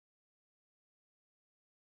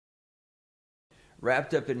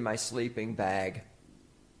wrapped up in my sleeping bag,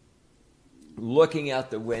 looking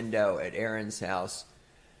out the window at Aaron's house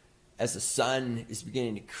as the sun is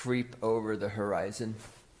beginning to creep over the horizon.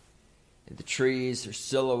 And the trees are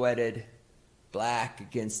silhouetted black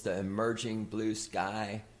against the emerging blue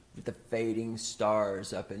sky with the fading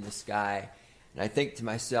stars up in the sky. And I think to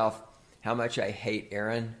myself how much I hate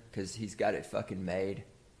Aaron because he's got it fucking made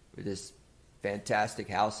with this fantastic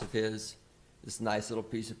house of his, this nice little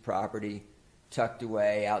piece of property tucked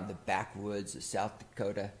away out in the backwoods of South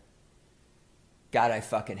Dakota. God, I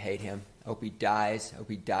fucking hate him. I hope he dies. I hope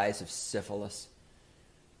he dies of syphilis.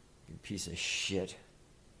 You piece of shit.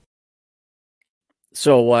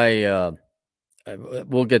 So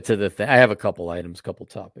we'll get to the thing. I have a couple items, couple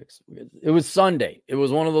topics. It was Sunday. It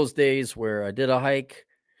was one of those days where I did a hike.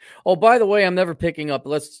 Oh, by the way, I'm never picking up.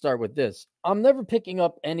 Let's start with this. I'm never picking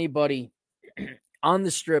up anybody on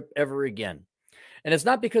the strip ever again. And it's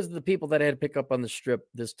not because of the people that I had to pick up on the strip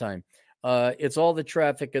this time. It's all the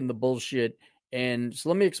traffic and the bullshit. And so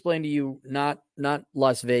let me explain to you, not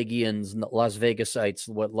Las Vegians, Las Vegasites,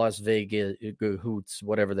 what Las Vegas hoots,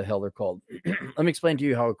 whatever the hell they're called. Let me explain to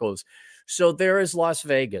you how it goes. So there is Las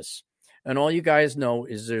Vegas, and all you guys know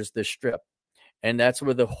is there's the strip, and that's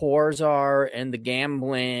where the whores are, and the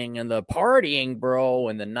gambling, and the partying, bro,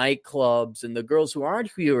 and the nightclubs, and the girls who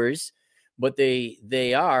aren't viewers, but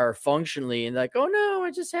they are functionally, and like, oh no,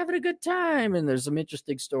 I'm just having a good time, and there's some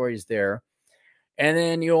interesting stories there. And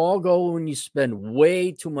then you all go and you spend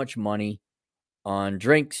way too much money on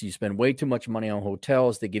drinks. You spend way too much money on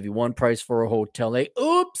hotels. They give you one price for a hotel.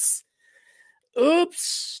 Oops.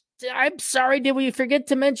 I'm sorry. Did we forget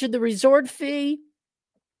to mention the resort fee?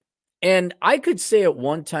 And I could say at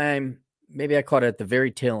one time, maybe I caught it at the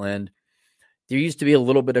very tail end, there used to be a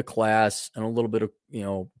little bit of class and a little bit of,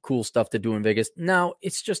 cool stuff to do in Vegas. Now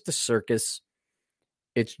it's just a circus.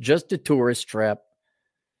 It's just a tourist trap.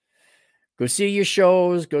 Go see your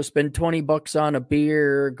shows, go spend $20 on a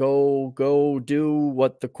beer, go do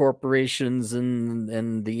what the corporations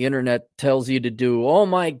and the internet tells you to do. Oh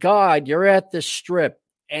my God, you're at the strip.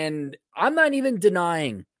 And I'm not even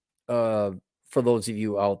denying, for those of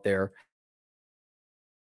you out there,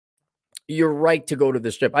 you're right to go to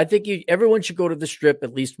the strip. I think everyone should go to the strip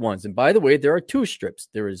at least once. And by the way, there are two strips.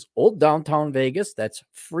 There is old downtown Vegas. That's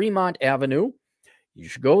Fremont Avenue. You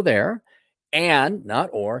should go there. And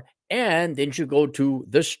then you go to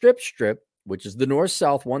the strip, which is the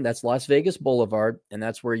north-south one. That's Las Vegas Boulevard. And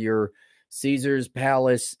that's where your Caesar's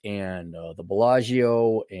Palace and the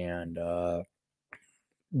Bellagio and the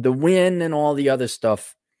Wynn and all the other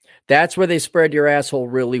stuff. That's where they spread your asshole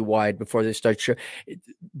really wide before they start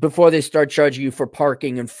charging you for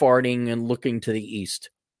parking and farting and looking to the east.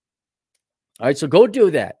 All right, so go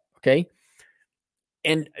do that, okay?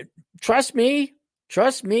 And trust me,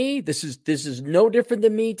 this is no different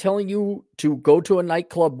than me telling you to go to a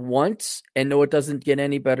nightclub once and no, it doesn't get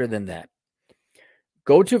any better than that.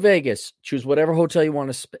 Go to Vegas, choose whatever hotel you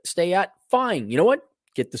want to stay at. Fine. You know what?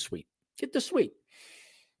 Get the suite.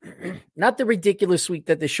 Not the ridiculous suite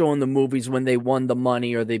that they show in the movies when they won the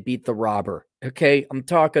money or they beat the robber. Okay. I'm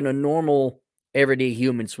talking a normal everyday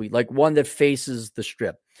human suite, like one that faces the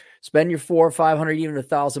strip. Spend your $400 or $500, even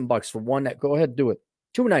 $1,000 for one night. Go ahead, do it.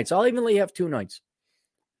 2 nights. I'll even let you have 2 nights.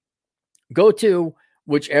 Go to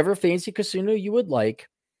whichever fancy casino you would like.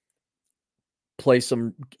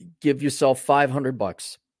 Give yourself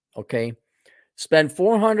 $500. Okay. Spend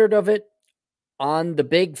 $400 of it on the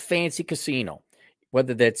big fancy casino,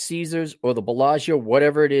 whether that's Caesars or the Bellagio,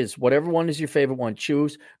 whatever it is, whatever one is your favorite one,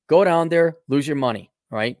 choose. Go down there, lose your money,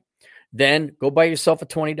 right? Then go buy yourself a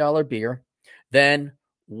 $20 beer. Then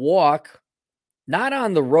walk, not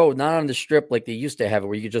on the road, not on the strip like they used to have it,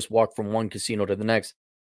 where you could just walk from one casino to the next.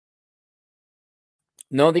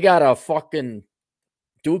 No, they got a fucking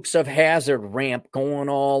Dukes of Hazzard ramp going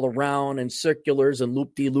all around and circulars and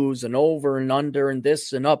loop-de-loos and over and under and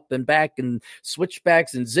this and up and back and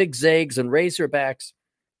switchbacks and zigzags and razorbacks.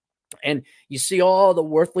 And you see all the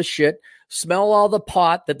worthless shit, smell all the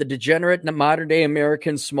pot that the degenerate modern-day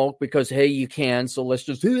Americans smoke because, hey, you can, so let's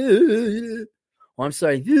just, I'm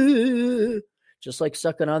sorry, just like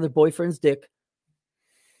sucking on their boyfriend's dick.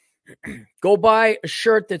 Go buy a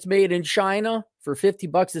shirt that's made in China for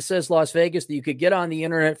 $50 that says Las Vegas that you could get on the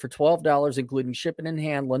internet for $12, including shipping and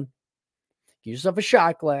handling. Get yourself a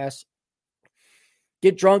shot glass.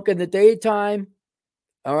 Get drunk in the daytime.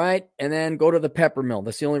 All right. And then go to the Peppermill.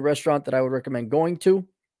 That's the only restaurant that I would recommend going to.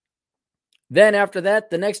 Then after that,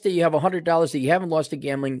 the next day you have $100 that you haven't lost to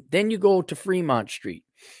gambling. Then you go to Fremont Street.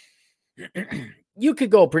 You could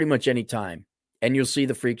go pretty much any time and you'll see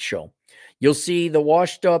the freak show. You'll see the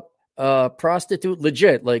washed up prostitute,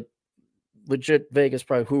 legit legit Vegas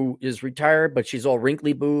pro who is retired, but she's all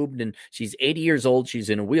wrinkly boobed and she's 80 years old. She's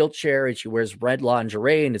in a wheelchair and she wears red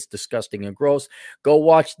lingerie and it's disgusting and gross. Go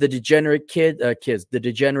watch the degenerate the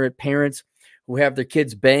degenerate parents who have their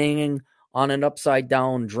kids banging on an upside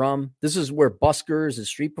down drum. This is where buskers and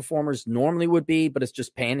street performers normally would be, but it's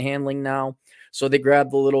just panhandling now. So they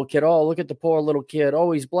grab the little kid. Oh, look at the poor little kid.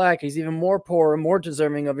 Oh, he's black. He's even more poor and more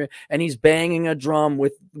deserving of it. And he's banging a drum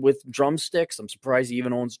with drumsticks. I'm surprised he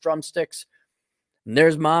even owns drumsticks. And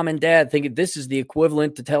there's mom and dad thinking this is the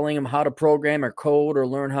equivalent to telling him how to program or code or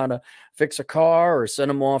learn how to fix a car or send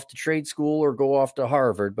him off to trade school or go off to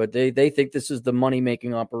Harvard. But they think this is the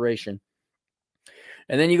money-making operation.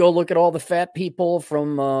 And then you go look at all the fat people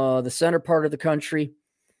from the center part of the country.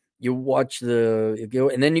 You watch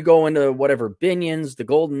and then you go into whatever, Binion's, the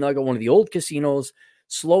Golden Nugget, one of the old casinos,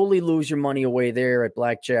 slowly lose your money away there at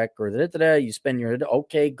blackjack or you spend your,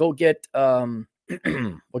 okay, go get,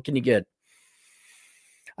 what can you get?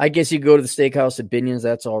 I guess you go to the steakhouse at Binion's.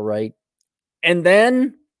 That's all right. And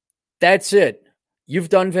then that's it. You've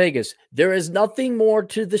done Vegas. There is nothing more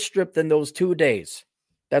to the Strip than those 2 days.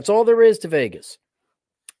 That's all there is to Vegas.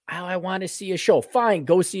 Oh, I want to see a show. Fine,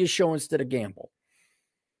 go see a show instead of gamble.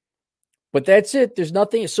 But that's it. There's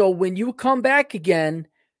nothing. So when you come back again,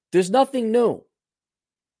 there's nothing new.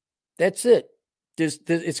 That's it.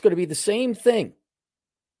 It's going to be the same thing.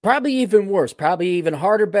 Probably even worse. Probably even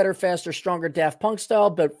harder, better, faster, stronger, Daft Punk style,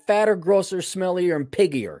 but fatter, grosser, smellier, and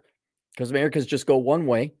piggier. Because Americans just go one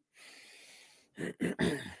way.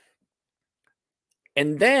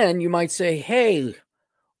 And then you might say, hey,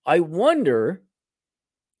 I wonder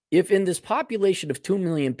if in this population of 2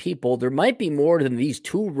 million people, there might be more than these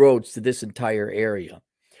 2 roads to this entire area.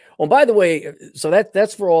 Oh, by the way, so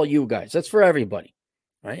that's for all you guys. That's for everybody.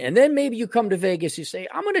 Right? And then maybe you come to Vegas, you say,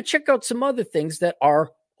 I'm going to check out some other things that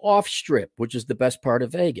are off strip, which is the best part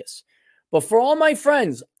of Vegas. But for all my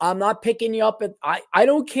friends, I'm not picking you up. I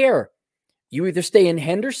don't care. You either stay in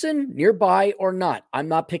Henderson nearby or not. I'm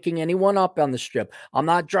not picking anyone up on the Strip. I'm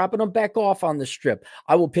not dropping them back off on the Strip.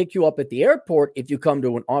 I will pick you up at the airport if you come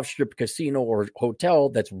to an off-strip casino or hotel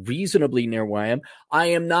that's reasonably near where I am. I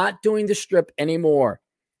am not doing the Strip anymore.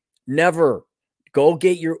 Never. Go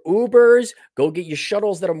get your Ubers. Go get your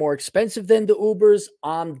shuttles that are more expensive than the Ubers.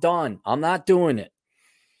 I'm done. I'm not doing it.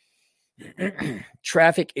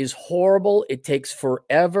 Traffic is horrible. It takes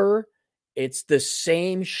forever. It's the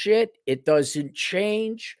same shit. It doesn't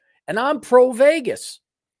change. And I'm pro Vegas.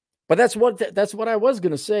 But that's what I was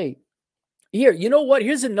going to say. Here, you know what?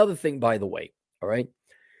 Here's another thing, by the way. All right.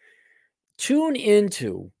 Tune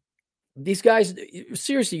into these guys.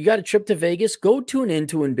 Seriously, you got a trip to Vegas? Go tune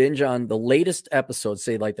into and binge on the latest episodes,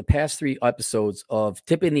 say like the past 3 episodes of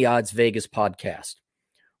Tipping the Odds Vegas podcast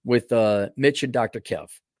with Mitch and Dr. Kev.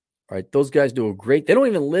 All right. Those guys do they don't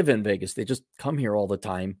even live in Vegas. They just come here all the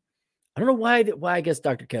time. I don't know why I guess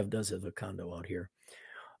Dr. Kev does have a condo out here.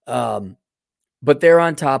 But they're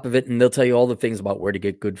on top of it, and they'll tell you all the things about where to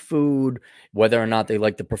get good food, whether or not they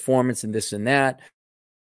like the performance and this and that.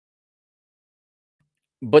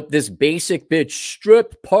 But this basic bitch,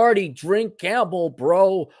 strip, party, drink, gamble,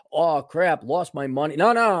 bro. Oh, crap, lost my money.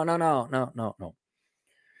 No.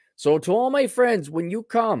 So to all my friends, when you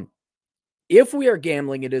come, if we are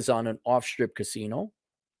gambling, it is on an off-strip casino.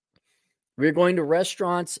 We're going to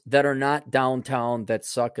restaurants that are not downtown that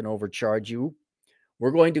suck and overcharge you.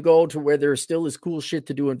 We're going to go to where there still is cool shit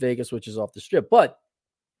to do in Vegas, which is off the Strip. But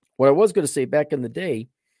what I was going to say, back in the day,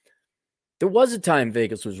 there was a time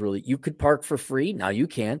Vegas was really, you could park for free. Now you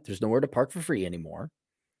can't. There's nowhere to park for free anymore.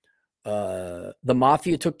 The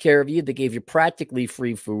mafia took care of you. They gave you practically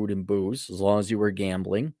free food and booze as long as you were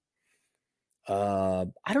gambling. I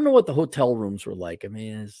don't know what the hotel rooms were like. I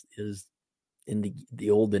mean, is in the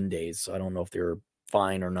olden days. So I don't know if they're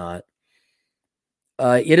fine or not.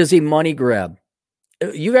 It is a money grab.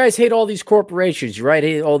 You guys hate all these corporations, right?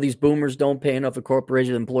 Hate all these boomers don't pay enough. The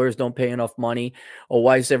corporation employers don't pay enough money. Oh,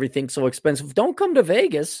 why is everything so expensive? Don't come to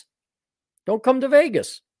Vegas. Don't come to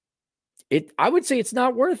Vegas. I would say it's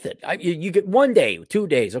not worth it. You get 1 day, 2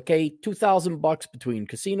 days, okay? $2,000 between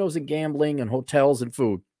casinos and gambling and hotels and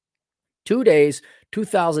food. 2 days,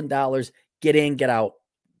 $2,000. Get in, get out.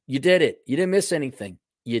 You did it. You didn't miss anything.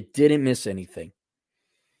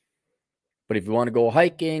 But if you want to go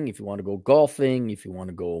hiking, if you want to go golfing, if you want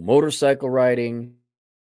to go motorcycle riding,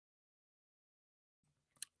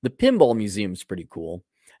 the Pinball Museum is pretty cool.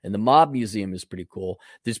 And the Mob Museum is pretty cool.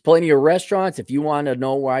 There's plenty of restaurants. If you want to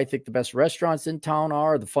know where I think the best restaurants in town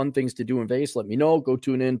are, the fun things to do in Vegas, let me know. Go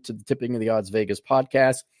tune in to the Tipping of the Odds Vegas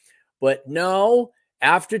podcast. But no,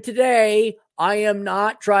 after today, I am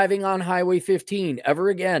not driving on Highway 15 ever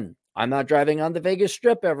again. I'm not driving on the Vegas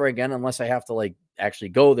Strip ever again unless I have to like actually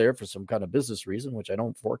go there for some kind of business reason, which I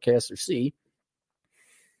don't forecast or see.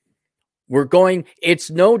 We're going, it's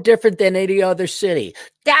no different than any other city.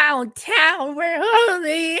 Downtown, where all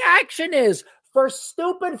the action is for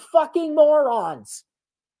stupid fucking morons.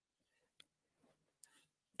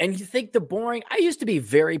 And you think the boring, I used to be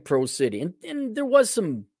very pro city, and there was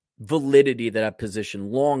some validity to that position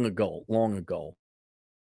long ago.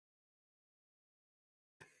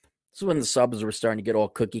 So when the suburbs were starting to get all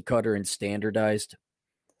cookie cutter and standardized,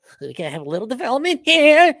 we can have a little development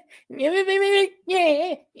here,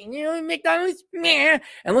 yeah, McDonald's, yeah,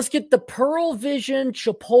 and let's get the Pearl Vision,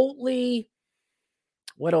 Chipotle.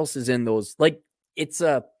 What else is in those? Like, it's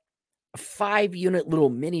a 5-unit little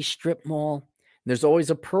mini strip mall. There's always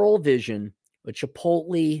a Pearl Vision, a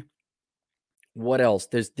Chipotle. What else?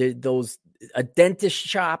 There's those, a dentist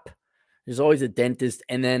shop. There's always a dentist.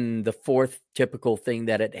 And then the fourth typical thing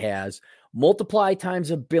that it has, multiply times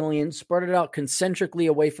 1 billion, spread it out concentrically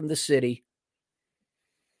away from the city.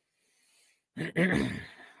 I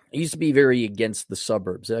used to be very against the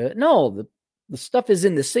suburbs. No, the stuff is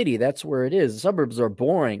in the city. That's where it is. The suburbs are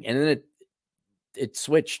boring. And then it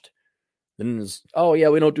switched. Then there's, oh yeah,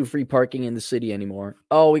 we don't do free parking in the city anymore.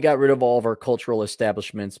 Oh, we got rid of all of our cultural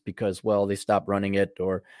establishments because, well, they stopped running it,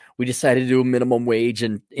 or we decided to do a minimum wage.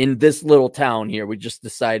 And in this little town here, we just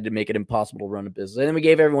decided to make it impossible to run a business. And then we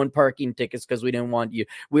gave everyone parking tickets because we didn't want you.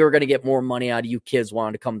 We were going to get more money out of you kids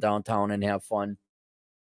wanting to come downtown and have fun.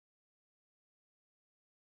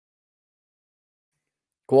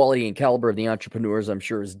 Quality and caliber of the entrepreneurs, I'm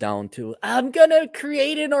sure, is down to, I'm going to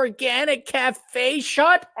create an organic cafe.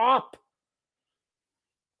 Shut up.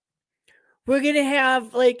 We're going to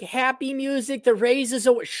have like happy music that raises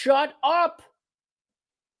a, shut up.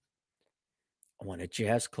 I want a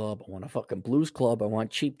jazz club. I want a fucking blues club. I want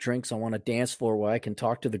cheap drinks. I want a dance floor where I can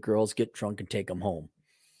talk to the girls, get drunk, and take them home.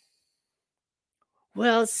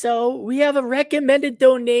 Well, so we have a recommended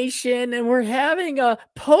donation and we're having a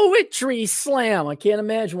poetry slam. I can't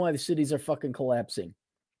imagine why the cities are fucking collapsing.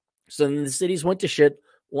 So then the cities went to shit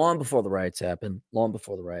long before the riots happened.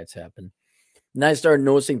 And I started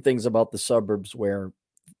noticing things about the suburbs where,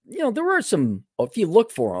 you know, there were some, if you look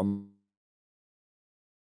for them,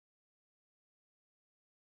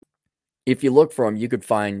 you could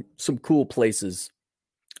find some cool places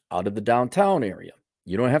out of the downtown area.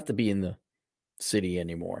 You don't have to be in the city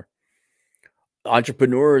anymore.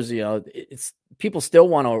 Entrepreneurs, you know, it's people still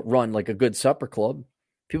want to run like a good supper club.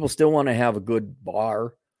 People still want to have a good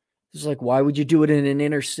bar. It's like, why would you do it in an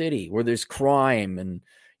inner city where there's crime and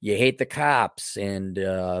you hate the cops and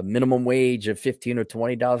minimum wage of $15 or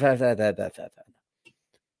 $20?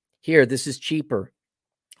 Here, this is cheaper,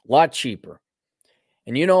 a lot cheaper.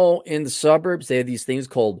 And you know, in the suburbs, they have these things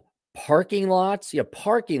called parking lots. Yeah,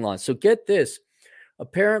 parking lots. So get this.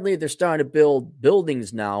 Apparently, they're starting to build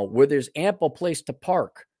buildings now where there's ample place to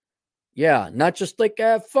park. Yeah, not just like,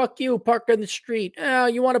 fuck you, park on the street.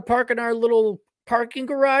 You want to park in our little parking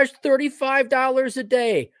garage? $35 a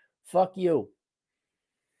day. Fuck you.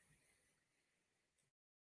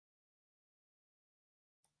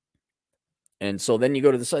 And so then you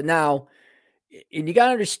go to the side. Now, and you got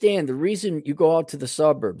to understand, the reason you go out to the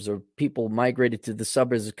suburbs or people migrated to the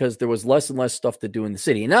suburbs is because there was less and less stuff to do in the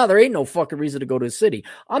city. And now there ain't no fucking reason to go to the city.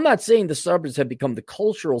 I'm not saying the suburbs have become the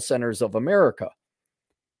cultural centers of America,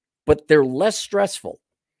 but they're less stressful.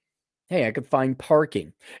 Hey, I could find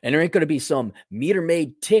parking, and there ain't going to be some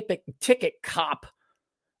meter-maid ticket cop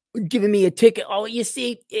giving me a ticket. Oh, you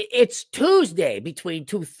see, it's Tuesday between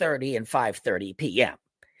 2:30 and 5:30 p.m.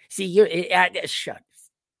 See, you're shut.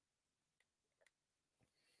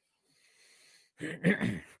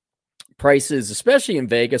 Prices, especially in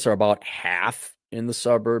Vegas, are about half in the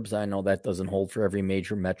suburbs. I know that doesn't hold for every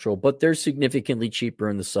major metro, but they're significantly cheaper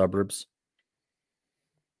in the suburbs.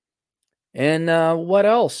 And what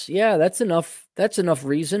else? Yeah, that's enough. That's enough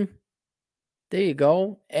reason. There you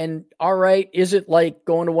go. And all right, is it like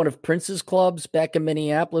going to one of Prince's clubs back in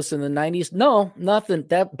Minneapolis in the 90s? No, nothing.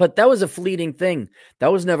 But that was a fleeting thing.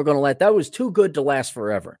 That was never going to last. That was too good to last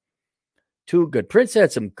forever. Too good. Prince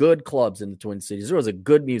had some good clubs in the Twin Cities. There was a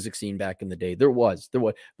good music scene back in the day. There was,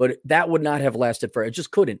 but that would not have lasted forever. It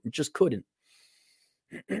just couldn't.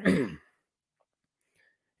 And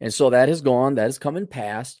so that has gone. That has come and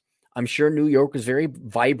passed. I'm sure New York was very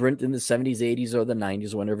vibrant in the 70s, 80s, or the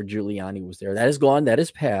 90s, whenever Giuliani was there. That is gone. That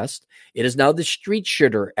is past. It is now the street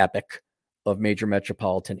shitter epic of major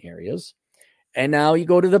metropolitan areas. And now you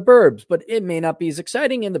go to the burbs, but it may not be as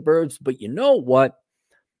exciting in the burbs. But you know what?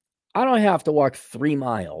 I don't have to walk 3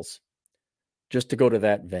 miles just to go to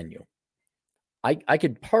that venue. I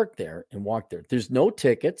could park there and walk there. There's no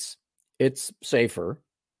tickets. It's safer.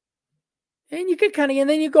 And you could and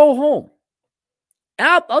then you go home.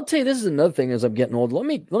 I'll tell you, this is another thing as I'm getting old. Let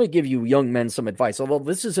me give you young men some advice. Although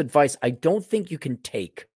this is advice I don't think you can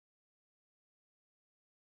take.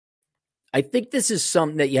 I think this is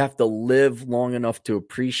something that you have to live long enough to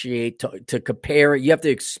appreciate, to compare. You have to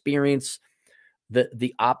experience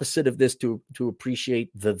the opposite of this to appreciate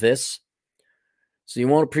this. So you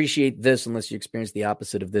won't appreciate this unless you experience the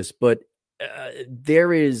opposite of this. But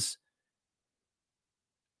there is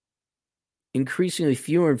increasingly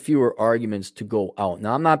fewer and fewer arguments to go out.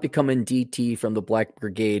 Now, I'm not becoming DT from the Black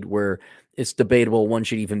Brigade where it's debatable one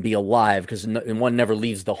should even be alive because one never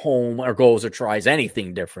leaves the home or goes or tries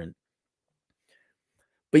anything different.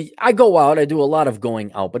 But I go out. I do a lot of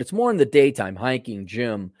going out, but it's more in the daytime, hiking,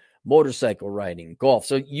 gym, motorcycle riding, golf.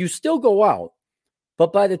 So you still go out.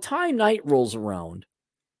 But by the time night rolls around,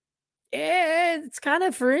 it's kind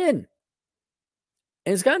of for in.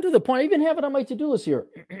 And it's gotten to the point, I even have it on my to-do list here,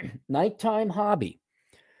 nighttime hobby.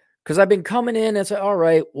 Because I've been coming in and say, all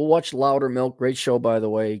right, we'll watch Louder Milk. Great show, by the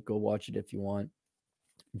way. Go watch it if you want.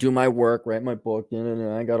 Do my work, write my book.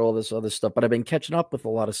 I got all this other stuff. But I've been catching up with a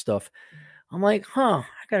lot of stuff. I'm like, I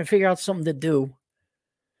got to figure out something to do.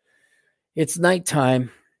 It's nighttime.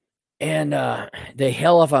 And the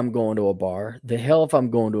hell if I'm going to a bar. The hell if I'm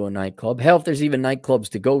going to a nightclub. Hell if there's even nightclubs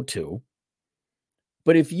to go to.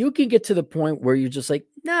 But if you can get to the point where you're just like,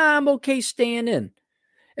 nah, I'm okay staying in.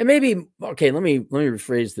 And maybe, okay, let me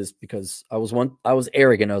rephrase this because I was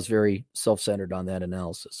arrogant. I was very self-centered on that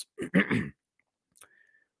analysis.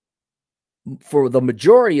 For the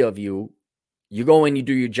majority of you, you go in, you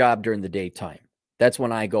do your job during the daytime. That's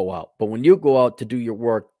when I go out. But when you go out to do your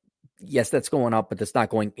work, yes, that's going out, but that's not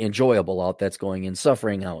going enjoyable out. That's going in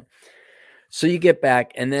suffering out. So you get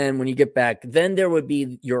back, and then when you get back, then there would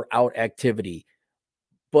be your out activity.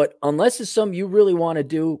 But unless it's something you really want to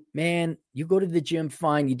do, man, you go to the gym,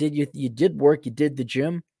 fine. You did work, you did the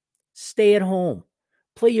gym. Stay at home.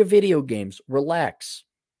 Play your video games. Relax.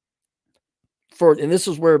 And this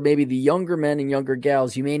is where maybe the younger men and younger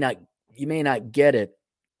gals, you may not get it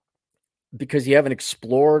because you haven't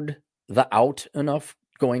explored the out enough,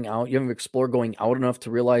 going out. You haven't explored going out enough to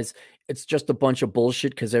realize it's just a bunch of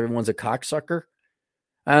bullshit because everyone's a cocksucker.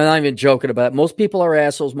 I'm not even joking about it. Most people are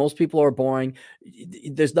assholes. Most people are boring.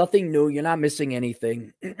 There's nothing new. You're not missing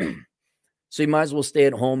anything. So you might as well stay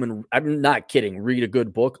at home and, I'm not kidding, read a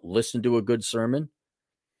good book, listen to a good sermon,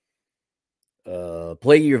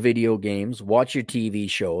 play your video games, watch your TV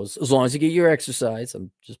shows, as long as you get your exercise.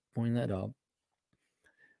 I'm just pointing that out.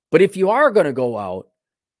 But if you are going to go out,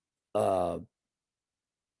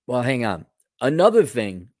 well, hang on. Another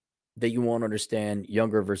thing that you won't understand,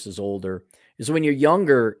 younger versus older, is when you're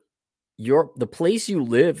younger, the place you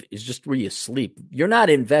live is just where you sleep. You're not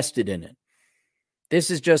invested in it.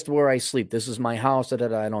 This is just where I sleep. This is my house.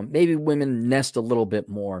 Maybe women nest a little bit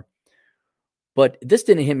more. But this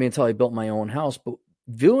didn't hit me until I built my own house. But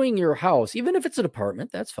viewing your house, even if it's an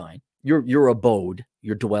apartment, that's fine. Your abode,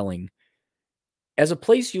 your dwelling, as a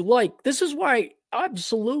place you like. This is why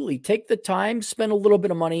absolutely take the time, spend a little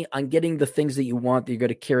bit of money on getting the things that you want that you're going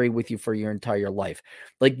to carry with you for your entire life.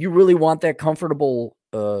 Like you really want that comfortable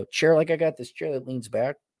chair. Like I got this chair that leans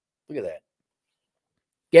back. Look at that.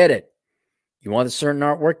 Get it. You want a certain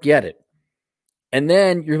artwork? Get it. And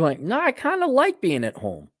then you're like, no, I kind of like being at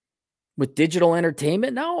home with digital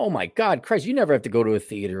entertainment. Now, oh my God, Christ, you never have to go to a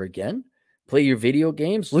theater again. Play your video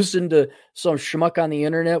games. Listen to some schmuck on the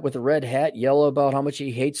internet with a red hat yell about how much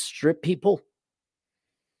he hates strip people.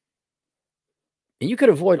 And you could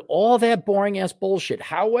avoid all that boring ass bullshit.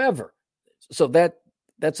 However, so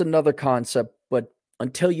that's another concept. But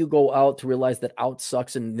until you go out to realize that out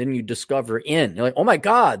sucks, and then you discover in, you're like, oh my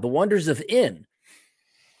God, the wonders of in.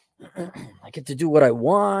 I get to do what I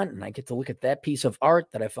want, and I get to look at that piece of art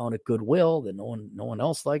that I found at Goodwill that no one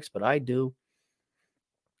else likes, but I do.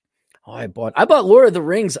 Oh, I bought Lord of the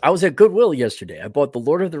Rings. I was at Goodwill yesterday. I bought the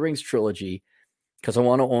Lord of the Rings trilogy because I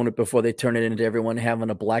want to own it before they turn it into everyone having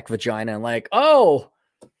a black vagina and like, oh,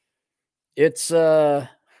 it's Dildo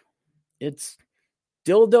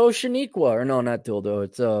Shaniqua. Or no, not Dildo.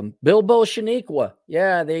 It's Bilbo Shaniqua.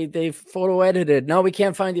 Yeah, they photo edited. No, we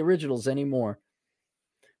can't find the originals anymore.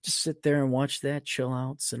 Just sit there and watch that, chill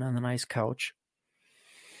out, sit on the nice couch.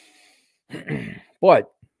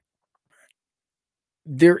 But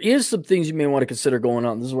there is some things you may want to consider going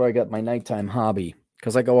on. This is where I got my nighttime hobby,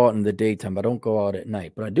 because I go out in the daytime. I don't go out at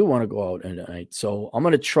night, but I do want to go out at night. So I'm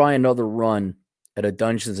going to try another run at a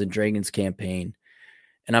Dungeons and Dragons campaign.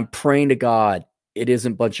 And I'm praying to God it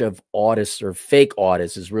isn't a bunch of autists or fake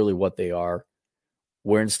autists is really what they are.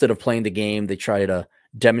 where instead of playing the game, they try to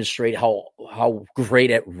demonstrate how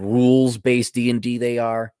great at rules-based D&D they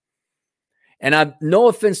are. And I'm no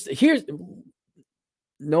offense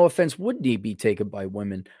would need be taken by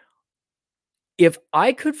women. If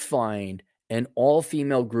I could find an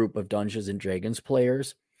all-female group of Dungeons and Dragons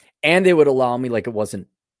players, and they would allow me, like, it wasn't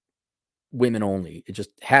women only, it just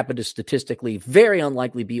happened to statistically very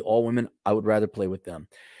unlikely be all women, I would rather play with them.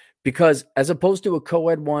 Because as opposed to a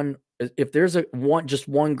co-ed one, if there's just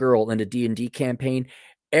one girl in a D&D campaign,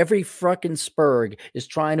 every fucking spurg is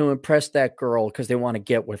trying to impress that girl because they want to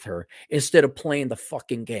get with her instead of playing the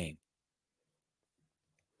fucking game.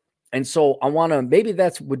 And so I want to, maybe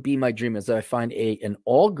that's would be my dream, is that I find an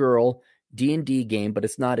all-girl D&D game, but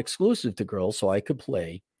it's not exclusive to girls, so I could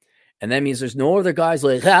play. And that means there's no other guys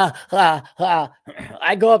like,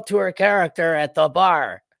 I go up to her character at the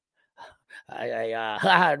bar.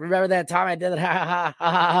 I remember that time I did it.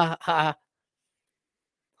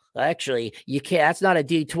 Actually, you can't. That's not a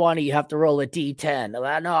D20. You have to roll a D10.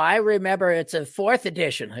 No, I remember it's a 4th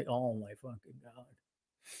edition. Like, oh my fucking God.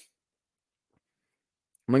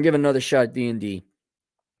 I'm going to give another shot at D&D.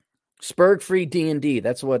 Spurg-free D&D.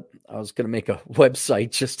 That's what I was going to make a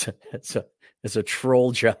website just as a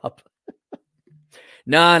troll job.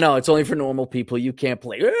 No, it's only for normal people. You can't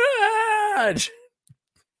play.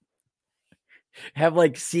 Have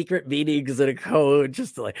like secret meetings and a code,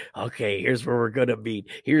 just like, okay, here's where we're going to meet.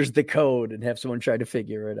 Here's the code, and have someone try to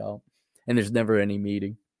figure it out. And there's never any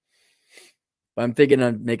meeting. I'm thinking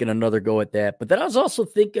of making another go at that. But then I was also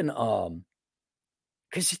thinking,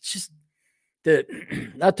 because it's just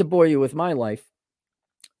not to bore you with my life,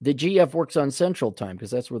 the GF works on Central Time because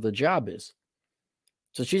that's where the job is.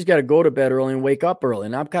 So she's got to go to bed early and wake up early.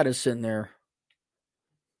 And I'm kind of sitting there.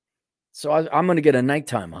 So I'm going to get a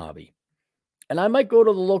nighttime hobby. And I might go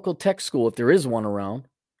to the local tech school if there is one around.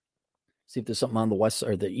 See if there's something on the west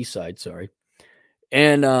or the east side, sorry.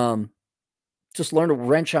 And just learn to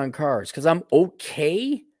wrench on cars because I'm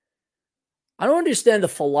okay. I don't understand the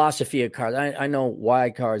philosophy of cars. I know why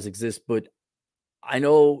cars exist, but I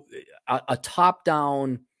know a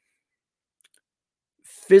top-down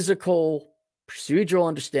physical procedural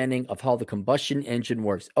understanding of how the combustion engine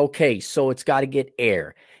works. Okay, so it's got to get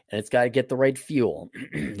air and it's got to get the right fuel.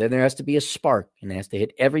 Then there has to be a spark and it has to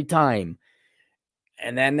hit every time.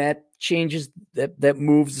 And then that changes, that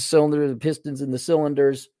moves the cylinder, the pistons in the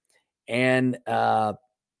cylinders, and that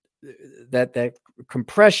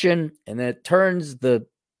compression, and that turns the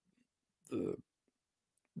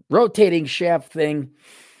rotating shaft thing.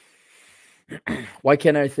 Why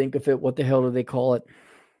can't I think of it? What the hell do they call it?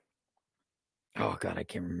 Oh, God, I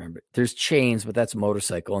can't remember. There's chains, but that's a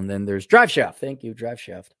motorcycle. And then there's drive shaft. Thank you, drive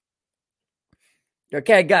shaft.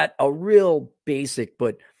 Okay, I got a real basic,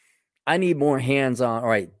 but I need more hands-on. All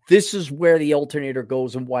right, this is where the alternator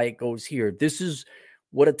goes and why it goes here. This is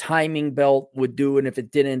what a timing belt would do, and if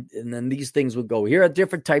it didn't, and then these things would go. Here are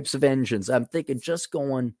different types of engines. I'm thinking just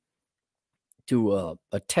going to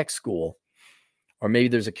a tech school, or maybe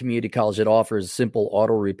there's a community college that offers simple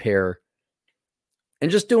auto repair, and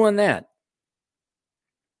just doing that.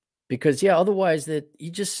 Because, yeah, otherwise that you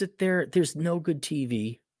just sit there. There's no good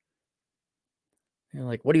TV. You're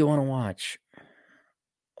like, what do you want to watch?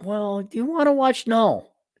 Well, do you want to watch? No,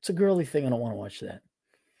 it's a girly thing. I don't want to watch that.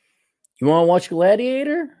 You want to watch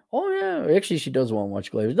Gladiator? Oh, yeah. Actually, she does want to watch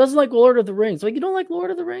Gladiator. She doesn't like Lord of the Rings. Like, you don't like Lord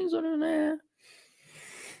of the Rings? Oh, nah.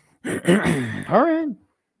 All right.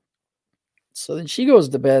 So then she goes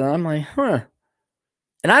to bed, and I'm like, huh.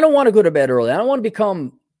 And I don't want to go to bed early. I don't want to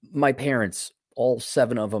become my parents, all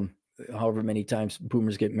 7 of them, however many times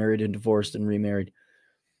boomers get married and divorced and remarried.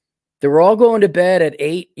 They were all going to bed at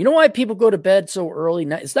 8. You know why people go to bed so early?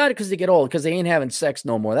 It's not because they get old, because they ain't having sex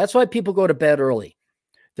no more. That's why people go to bed early.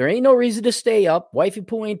 There ain't no reason to stay up. Wifey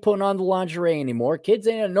poo ain't putting on the lingerie anymore. Kids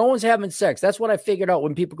ain't, no one's having sex. That's what I figured out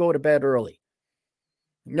when people go to bed early.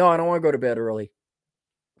 No, I don't want to go to bed early.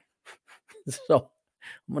 So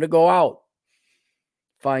I'm going to go out.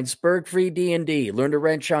 Find Spurg-free D&D. Learn to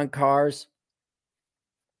wrench on cars.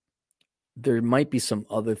 There might be some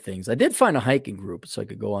other things. I did find a hiking group, so I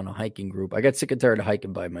could go on a hiking group. I got sick and tired of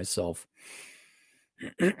hiking by myself.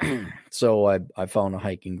 So I found a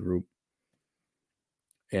hiking group.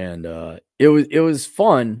 And it was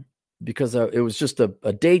fun because it was just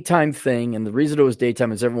a daytime thing. And the reason it was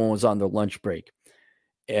daytime is everyone was on their lunch break.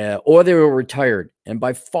 Or they were retired. And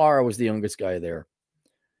by far, I was the youngest guy there.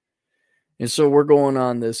 And so we're going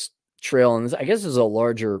on this trail. And I guess there's a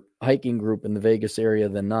larger hiking group in the Vegas area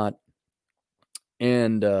than not.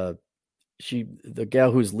 And the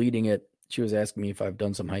gal who's leading it, she was asking me if I've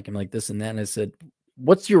done some hiking like this and that. And I said,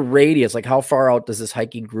 what's your radius? Like, how far out does this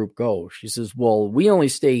hiking group go? She says, well, we only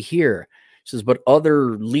stay here. She says, but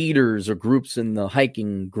other leaders or groups in the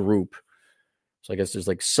hiking group, so I guess there's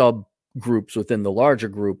like subgroups within the larger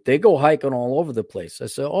group, they go hiking all over the place. I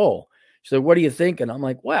said, oh. She said, what are you thinking? I'm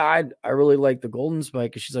like, well, I really like the Golden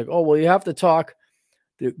Spike. And she's like, oh, well, you have to talk.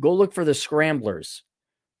 Go look for the scramblers.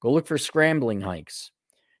 Go look for scrambling hikes.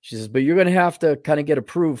 She says, but you're going to have to kind of get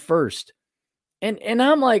approved first. And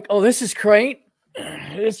I'm like, oh, this is great.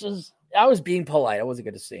 I was being polite. I wasn't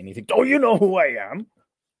going to say anything. Don't you know who I am?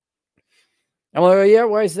 I'm like, oh, yeah,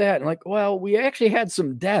 why is that? I'm like, well, we actually had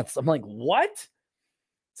some deaths. I'm like, what?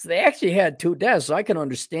 So they actually had 2 deaths. So I can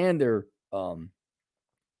understand their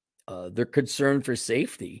concern for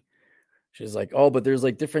safety. She's like, oh, but there's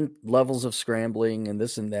like different levels of scrambling and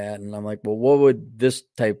this and that. And I'm like, well, what would this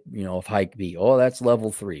type, of hike be? Oh, that's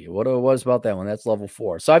level 3. What was about that one? That's level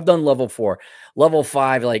 4. So I've done level 4. Level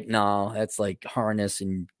 5, like, no, that's like harness.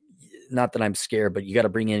 And not that I'm scared, but you got to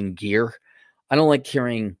bring in gear. I don't like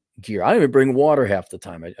carrying gear. I don't even bring water half the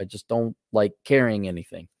time. I just don't like carrying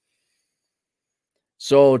anything.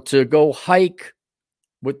 So to go hike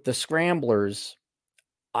with the scramblers,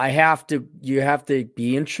 you have to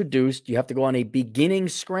be introduced. You have to go on a beginning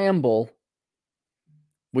scramble,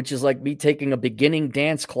 which is like me taking a beginning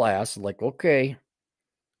dance class. Like, okay,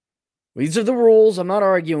 these are the rules. I'm not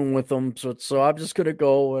arguing with them. So I'm just going to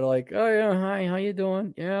go and like, oh yeah, hi, how you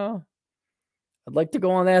doing? Yeah. I'd like to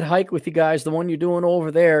go on that hike with you guys, the one you're doing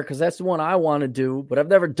over there, because that's the one I want to do, but I've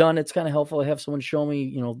never done it. It's kind of helpful to have someone show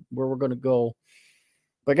me, where we're going to go.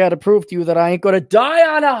 But I got to prove to you that I ain't going to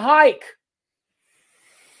die on a hike.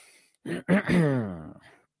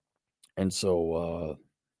 And so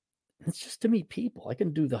it's just to meet people. I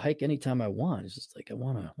can do the hike anytime I want. It's just like I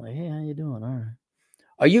want to, like, hey, how you doing? All right.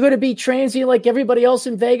 Are you going to be transient like everybody else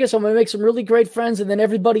in Vegas? I'm going to make some really great friends and then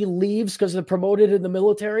everybody leaves because they're promoted in the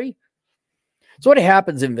military. So what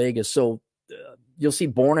happens in Vegas? So you'll see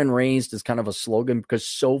born and raised as kind of a slogan because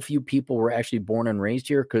so few people were actually born and raised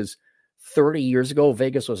here, because 30 years ago,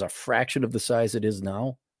 Vegas was a fraction of the size it is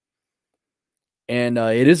now. And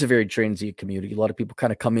it is a very transient community. A lot of people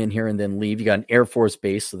kind of come in here and then leave. You got an Air Force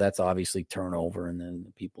base, so that's obviously turnover, and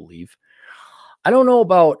then people leave. I don't know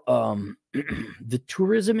about the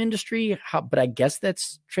tourism industry, but I guess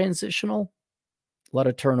that's transitional. A lot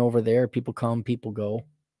of turnover there. People come, people go.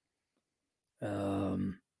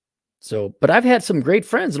 But I've had some great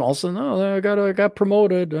friends, and also, I got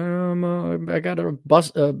promoted. I got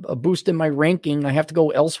a boost in my ranking. I have to go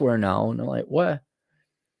elsewhere now. And they're like, what?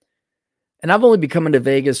 And I've only been coming to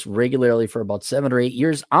Vegas regularly for about 7 or 8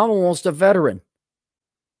 years. I'm almost a veteran.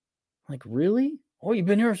 Like, really? Oh, you've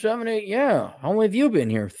been here 7, 8? Yeah. How long have you been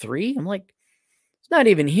here? 3? I'm like, it's not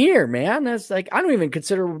even here, man. That's like, I don't even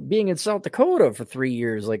consider being in South Dakota for 3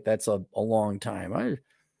 years. Like, that's a long time.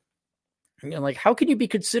 Like, how can you be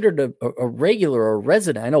considered a regular or a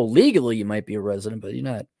resident? I know legally you might be a resident, but you're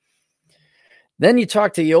not. Then you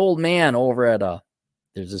talk to the old man over at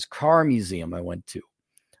there's this car museum I went to.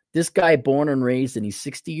 This guy born and raised, and he's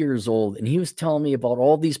 60 years old. And he was telling me about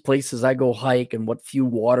all these places I go hike and what few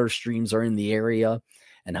water streams are in the area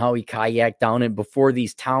and how he kayaked down it before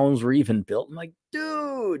these towns were even built. I'm like,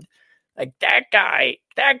 dude, like that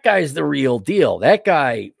guy's the real deal. That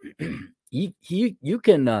guy, you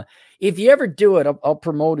can, if you ever do it, I'll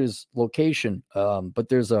promote his location. But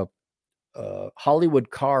there's a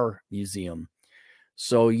Hollywood car museum.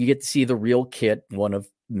 So you get to see the real Kit, one of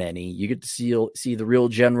many. You get to see the real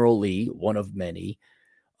General Lee, one of many.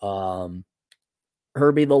 Herbie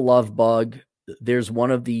the Love Bug. There's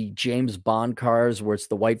one of the James Bond cars where it's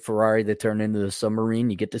the white Ferrari that turned into the submarine.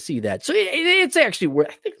 You get to see that. So it's actually worth,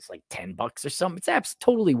 I think it's like $10 or something. It's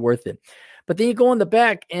totally worth it. But then you go in the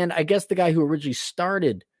back, and I guess the guy who originally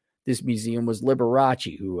started this museum was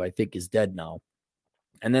Liberace, who I think is dead now.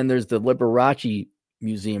 And then there's the Liberace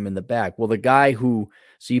museum in the back. Well, the guy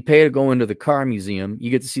so you pay to go into the car museum, you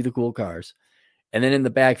get to see the cool cars. And then in the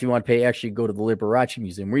back, if you want to pay, actually go to the Liberace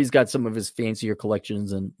museum, where he's got some of his fancier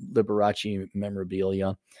collections and Liberace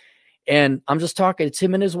memorabilia. And I'm just talking, it's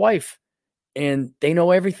him and his wife, and they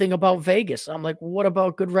know everything about Vegas. I'm like, what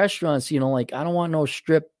about good restaurants? Like, I don't want no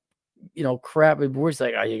strip, crap. We're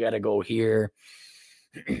like, oh, you got to go here.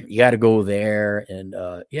 You got to go there. And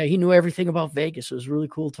yeah, he knew everything about Vegas. It was really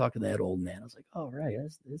cool talking to that old man. I was like, oh, right.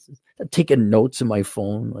 This is I'm taking notes in my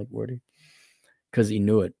phone, like, because he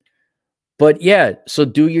knew it. But yeah, so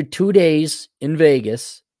do your 2 days in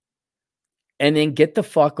Vegas and then get the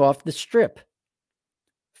fuck off the strip.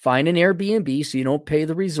 Find an Airbnb so you don't pay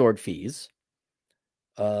the resort fees.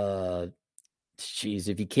 If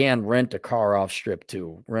you can, rent a car off strip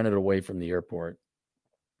too. Rent it away from the airport.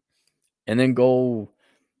 and then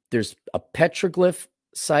there's a petroglyph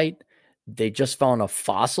site. They just found a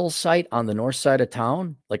fossil site on the north side of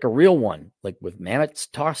town, like a real one, like with mammoth's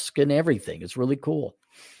tusk and everything. It's really cool.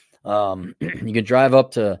 You can drive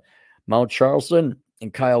up to Mount Charleston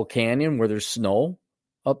and Kyle Canyon where there's snow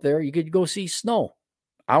up there. You could go see snow.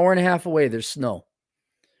 Hour and a half away, there's snow.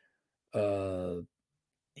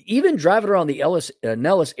 Even driving around the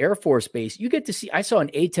Nellis Air Force Base, you get to see. I saw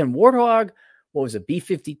an A-10 Warthog. What was it,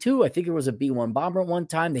 B-52? I think it was a B-1 bomber at one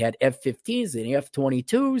time. They had F-15s and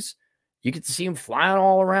F-22s. You get to see them flying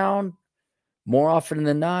all around more often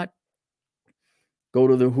than not. Go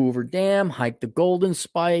to the Hoover Dam, hike the Golden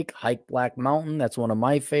Spike, hike Black Mountain. That's one of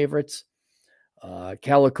my favorites.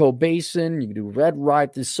 Calico Basin. You can do Red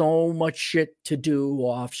Rock. There's so much shit to do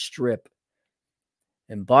off strip.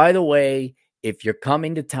 And by the way, if you're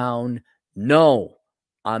coming to town, no,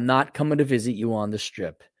 I'm not coming to visit you on the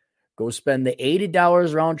strip. Go spend the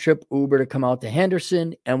 $80 round trip Uber to come out to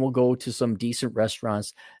Henderson, and we'll go to some decent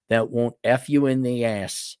restaurants that won't F you in the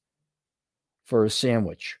ass for a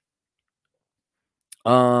sandwich.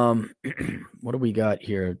 What do we got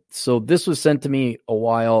here? So this was sent to me a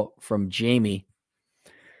while from Jamie.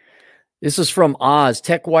 This is from Oz,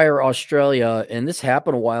 TechWire Australia, and this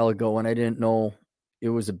happened a while ago, and I didn't know it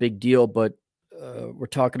was a big deal, but we're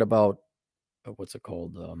talking about, what's it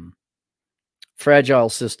called? Fragile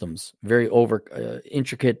systems, very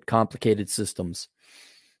intricate, complicated systems,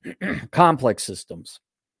 complex systems,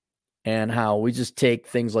 and how we just take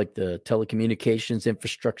things like the telecommunications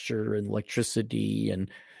infrastructure and electricity and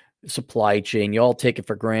supply chain. You all take it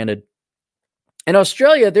for granted. In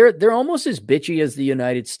Australia, they're almost as bitchy as the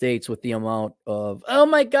United States with the amount of, oh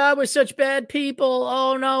my God, we're such bad people.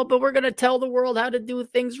 Oh no, but we're going to tell the world how to do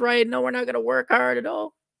things right. No, we're not going to work hard at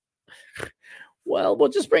all. Well, we'll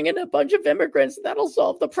just bring in a bunch of immigrants. That'll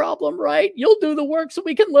solve the problem, right? You'll do the work so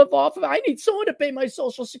we can live off of it. I need someone to pay my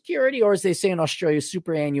Social Security, or as they say in Australia,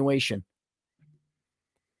 superannuation.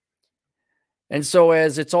 And so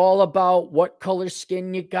as it's all about what color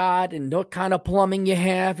skin you got and what kind of plumbing you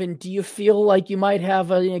have, and do you feel like you might have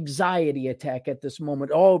an anxiety attack at this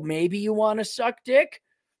moment? Oh, maybe you want to suck dick?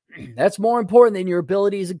 That's more important than your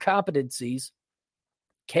abilities and competencies.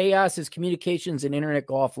 Chaos is communications and internet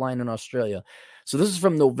go offline in Australia. So this is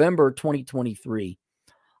from November 2023.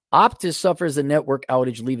 Optus suffers a network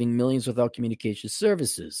outage, leaving millions without communication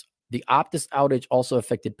services. The Optus outage also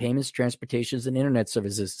affected payments, transportations, and internet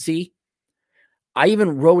services. See, I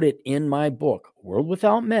even wrote it in my book, World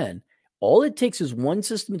Without Men. All it takes is one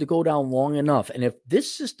system to go down long enough. And if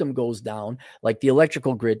this system goes down, like the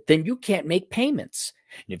electrical grid, then you can't make payments.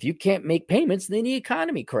 And if you can't make payments, then the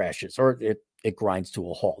economy crashes, or it grinds to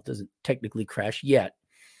a halt. It doesn't technically crash yet.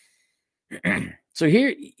 So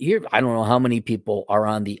here, I don't know how many people are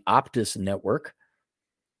on the Optus network,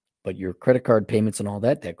 but your credit card payments and all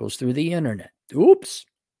that goes through the internet. Oops.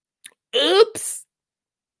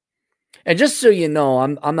 And just so you know,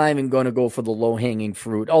 I'm not even going to go for the low-hanging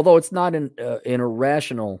fruit, although it's not an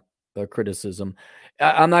irrational criticism.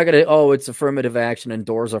 I'm not going to, it's affirmative action and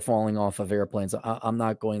doors are falling off of airplanes. I'm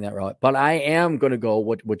not going that route. But I am going to go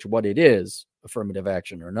what it is, affirmative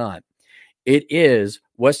action or not. It is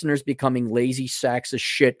Westerners becoming lazy sacks of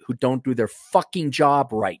shit who don't do their fucking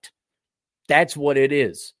job right. That's what it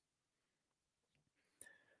is.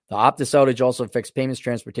 The Optus outage also affects payments,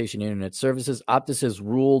 transportation, and internet services. Optus has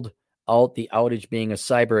ruled out the outage being a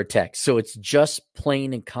cyber attack. So it's just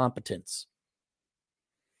plain incompetence.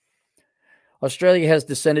 Australia has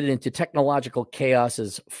descended into technological chaos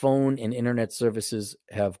as phone and internet services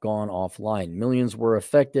have gone offline. Millions were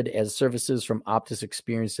affected as services from Optus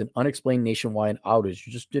experienced an unexplained nationwide outage.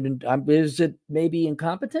 You just didn't. Is it maybe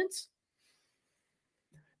incompetence?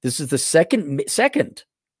 This is the second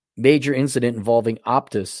major incident involving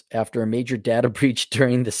Optus after a major data breach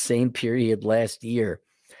during the same period last year.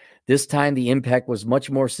 This time, the impact was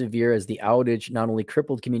much more severe as the outage not only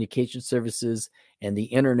crippled communication services and the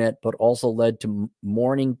internet, but also led to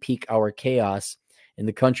morning peak hour chaos in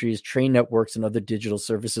the country as train networks and other digital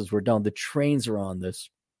services were down. The trains are on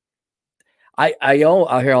this.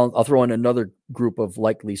 I'll throw in another group of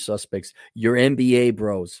likely suspects. Your MBA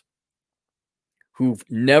bros who've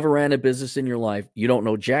never ran a business in your life. You don't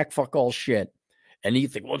know jack fuck all shit. And you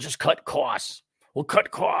think, well, just cut costs. We'll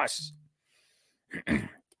cut costs.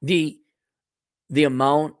 The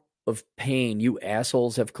amount of pain you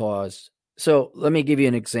assholes have caused. So let me give you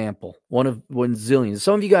an example. One zillion.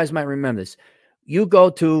 Some of you guys might remember this. You go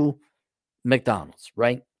to McDonald's,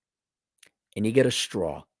 right? And you get a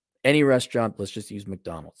straw. Any restaurant, let's just use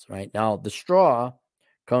McDonald's, right? Now, the straw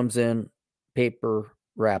comes in paper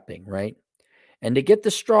wrapping, right? And to get the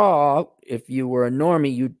straw, if you were a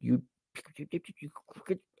normie, you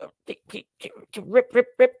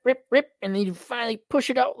rip, and then you finally push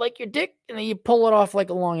it out like your dick, and then you pull it off like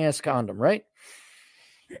a long ass condom, right?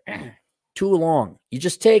 Too long. You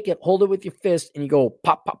just take it, hold it with your fist, and you go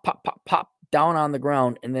pop, pop, pop, pop, pop down on the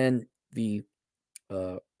ground, and then the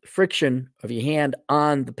friction of your hand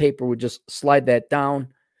on the paper would just slide that down.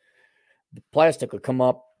 The plastic would come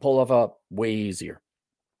up, pull off up way easier.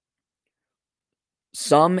 It's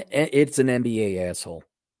an NBA asshole.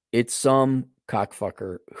 It's some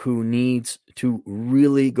cockfucker who needs to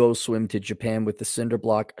really go swim to Japan with the cinder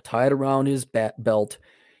block tied around his belt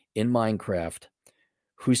in Minecraft,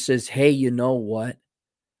 who says, hey, you know what?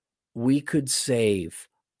 We could save.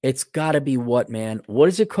 It's got to be what, man? What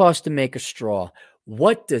does it cost to make a straw?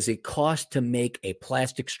 What does it cost to make a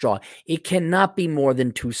plastic straw? It cannot be more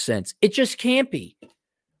than 2 cents. It just can't be.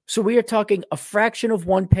 So we are talking a fraction of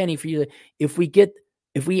 1 penny for you. If we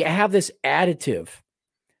have this additive,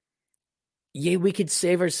 yeah, we could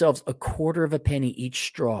save ourselves a quarter of a penny each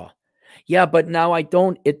straw. Yeah, but now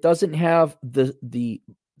it doesn't have the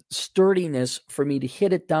sturdiness for me to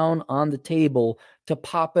hit it down on the table to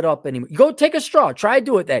pop it up anymore. You go take a straw. Try to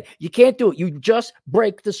do it that. You can't do it. You just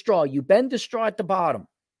break the straw. You bend the straw at the bottom.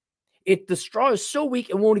 The straw is so weak,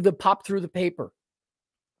 it won't even pop through the paper.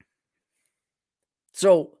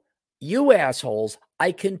 So you assholes,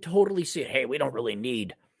 I can totally see it. Hey, we don't really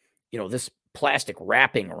need, this plastic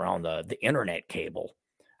wrapping around the internet cable.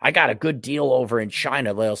 I got a good deal over in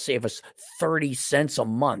China. They'll save us 30 cents a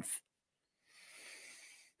month.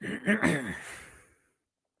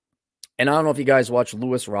 And I don't know if you guys watch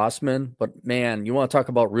Louis Rossmann, but man, you want to talk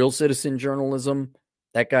about real citizen journalism?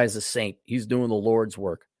 That guy's a saint. He's doing the Lord's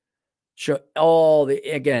work.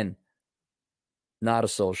 Again, not a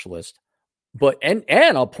socialist. But and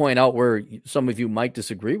I'll point out where some of you might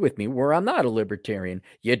disagree with me, where I'm not a libertarian.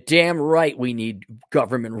 You're damn right we need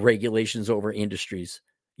government regulations over industries.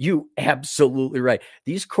 You absolutely right.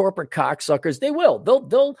 These corporate cocksuckers, they'll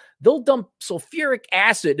dump sulfuric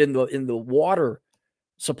acid in the water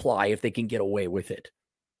supply if they can get away with it.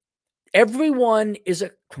 Everyone is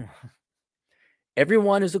a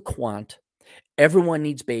quant. Everyone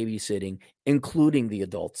needs babysitting, including the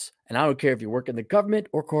adults. And I don't care if you work in the government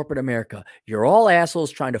or corporate America. You're all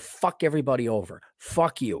assholes trying to fuck everybody over.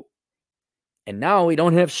 Fuck you. And now we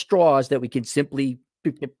don't have straws that we can simply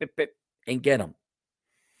and get them.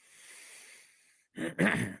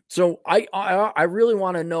 So I really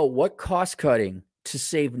want to know what cost cutting to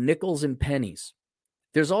save nickels and pennies.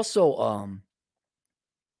 There's also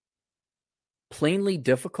Plainly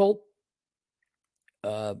Difficult.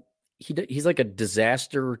 He's like a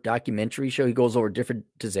disaster documentary show. He goes over different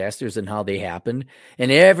disasters and how they happened.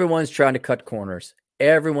 And everyone's trying to cut corners.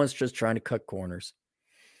 Everyone's just trying to cut corners.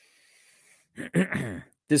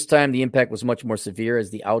 This time, the impact was much more severe as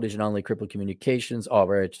the outage not only crippled communications. Oh,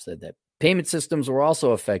 right, I just said that. Payment systems were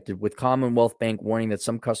also affected, with Commonwealth Bank warning that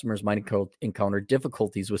some customers might encounter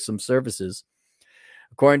difficulties with some services.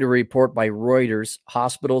 According to a report by Reuters,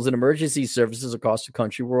 hospitals and emergency services across the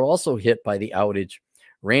country were also hit by the outage.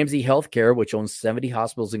 Ramsay Healthcare, which owns 70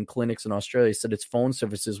 hospitals and clinics in Australia, said its phone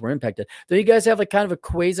services were impacted. Do you guys have like kind of a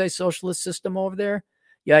quasi-socialist system over there?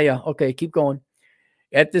 Yeah. Okay, keep going.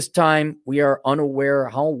 At this time, we are unaware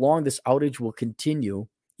how long this outage will continue.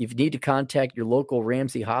 If you need to contact your local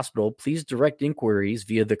Ramsay hospital, please direct inquiries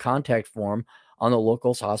via the contact form on the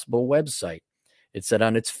local hospital website. It said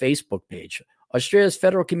on its Facebook page. Australia's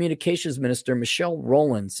Federal Communications Minister, Michelle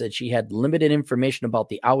Rowland, said she had limited information about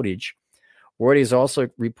the outage. Reuters also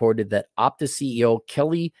reported that Optus CEO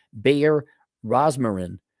Kelly Bayer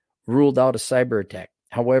Rosmarin ruled out a cyber attack.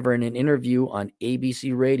 However, in an interview on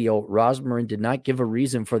ABC Radio, Rosmarin did not give a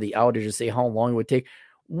reason for the outage or say how long it would take.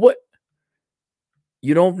 What?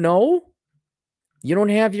 You don't know? You don't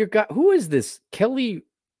have your guy? Who is this? Kelly,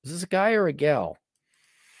 is this a guy or a gal?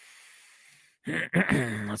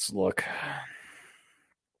 Let's look.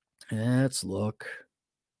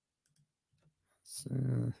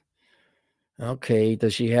 Okay,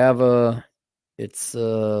 does she have a...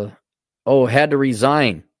 had to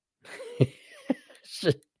resign.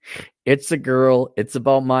 It's a girl. It's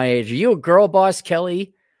about my age. Are you a girl boss,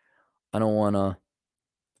 Kelly? I don't want to...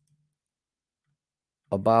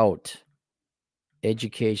 About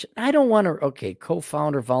education. I don't want to... Okay,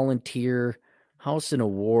 co-founder, volunteer, House and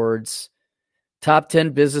Awards. Top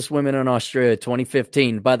 10 businesswomen in Australia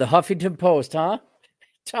 2015 by the Huffington Post, huh?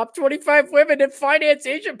 Top 25 women in finance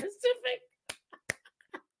Asia Pacific.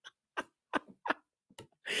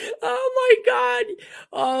 Oh, my God.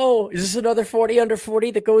 Oh, is this another 40 under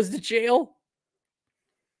 40 that goes to jail?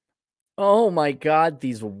 Oh, my God.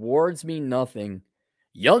 These awards mean nothing.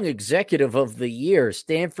 Young Executive of the Year,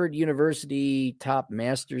 Stanford University top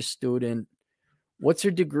master's student. What's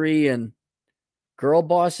her degree in girl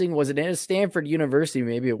bossing? Was it at Stanford University?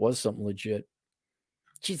 Maybe it was something legit.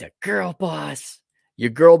 She's a girl boss. Your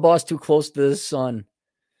girl boss too close to the sun.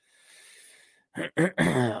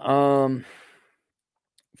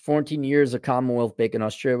 14 years of Commonwealth Bank in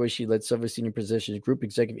Australia. She led several senior positions, group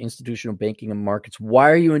executive, institutional banking and markets. Why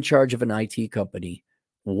are you in charge of an IT company?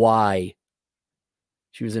 Why?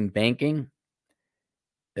 She was in banking.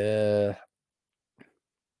 Hang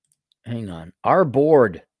on. Our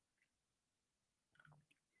board.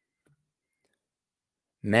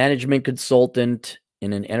 Management consultant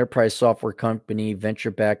in an enterprise software company,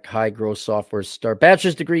 venture-backed high-growth software start.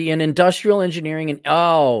 Bachelor's degree in industrial engineering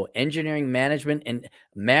and engineering management and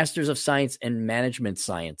masters of science and management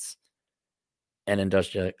science and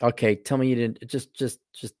industrial. Okay, tell me you didn't. Just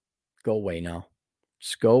go away now.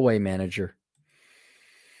 Just go away, manager.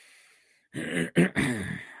 Not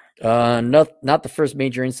the first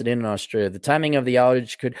major incident in Australia. The timing of the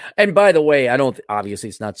outage could, and by the way, obviously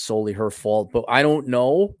it's not solely her fault, but I don't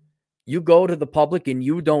know. You go to the public and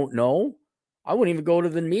you don't know. I wouldn't even go to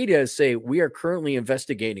the media and say, we are currently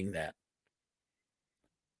investigating that.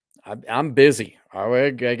 I'm busy. I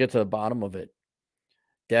get to the bottom of it.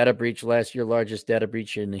 Data breach last year, largest data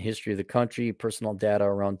breach in the history of the country. Personal data,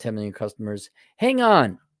 around 10 million customers. Hang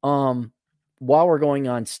on. While we're going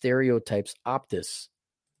on stereotypes, Optus.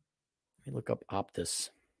 Let me look up Optus.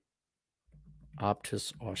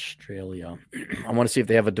 Optus Australia. I want to see if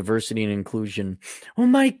they have a diversity and inclusion. Oh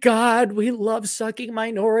my God, we love sucking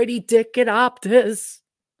minority dick at Optus.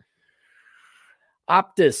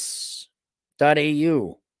 Optus.au.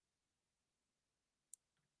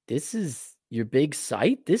 This is your big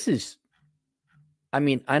site? I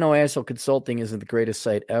know Asshole Consulting isn't the greatest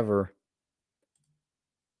site ever.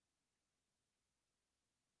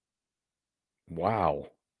 Wow.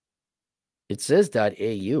 It says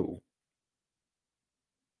 .au.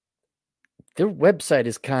 Their website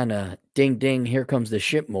is kind of ding, ding, here comes the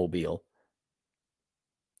shipmobile.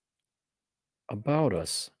 About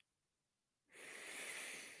us.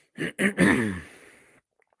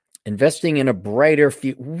 Investing in a brighter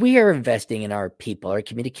future. We are investing in our people, our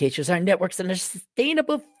communications, our networks, and a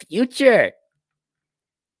sustainable future.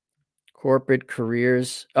 Corporate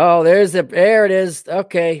careers. Oh, there it is.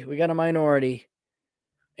 Okay, we got a minority.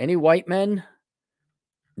 Any white men?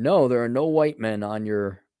 No, there are no white men on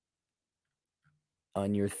your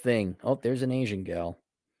thing. Oh, there's an Asian gal.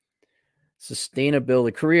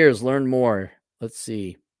 Sustainability. Careers, learn more. Let's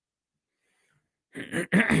see.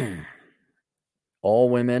 All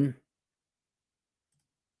women.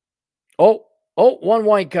 Oh, one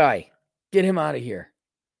white guy. Get him out of here.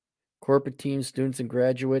 Corporate teams, students, and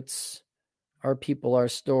graduates. Our people, our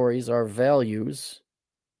stories, our values.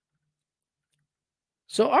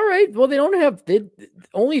 So, all right. Well, they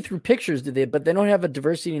only through pictures did they, but they don't have a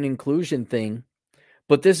diversity and inclusion thing.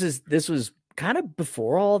 But this was kind of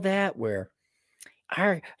before all that, where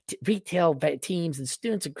our retail teams and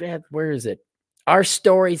students and grad, where is it? Our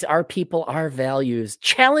stories, our people, our values.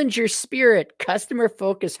 Challenge your spirit, customer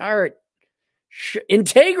focus, heart,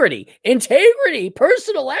 integrity,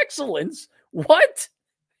 personal excellence. What?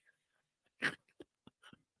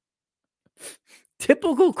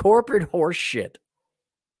 Typical corporate horse shit.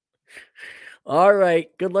 All right.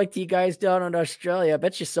 Good luck to you guys down in Australia. I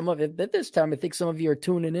bet you some of it at this time. I think some of you are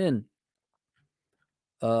tuning in.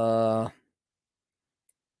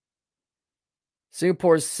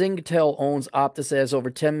 Singapore's Singtel owns Optus, has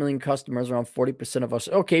over 10 million customers, around 40% of us.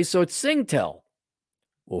 Okay, so it's Singtel.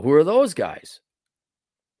 Well, who are those guys?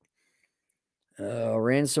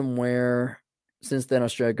 Ransomware. Since then,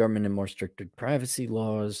 Australian government and more stricter privacy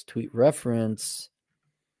laws, tweet reference,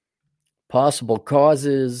 possible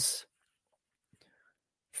causes,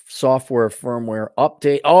 software, firmware,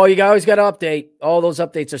 update. Oh, you always got to update. All those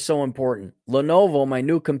updates are so important. Lenovo, my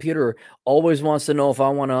new computer, always wants to know if I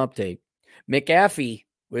want to update. McAfee,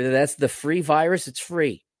 whether that's the free virus, it's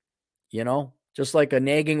free. Just like a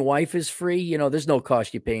nagging wife is free. There's no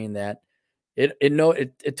cost you paying that.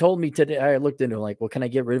 It told me today. I looked into it, like, well, can I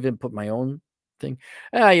get rid of it and put my own thing?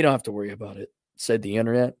 You don't have to worry about it, said the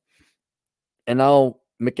internet. And now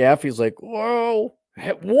McAfee's like, whoa,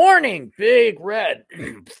 warning, big red,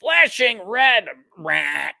 flashing red,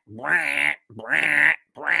 warning.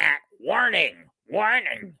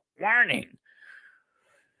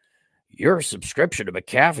 Your subscription to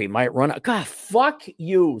McAfee might run out. God, fuck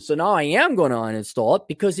you. So now I am going to uninstall it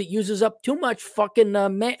because it uses up too much fucking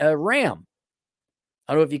RAM.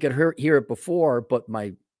 I don't know if you could hear it before, but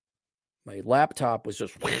my laptop was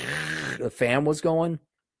just, the fan was going.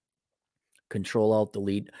 Control Alt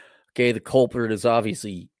Delete. Okay, the culprit is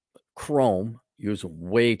obviously Chrome, using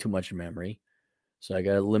way too much memory. So I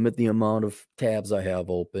got to limit the amount of tabs I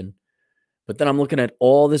have open. But then I'm looking at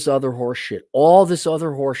all this other horse shit.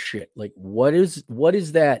 Like, what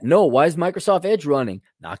is that? No, why is Microsoft Edge running?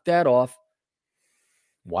 Knock that off.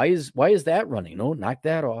 Why is that running? No, knock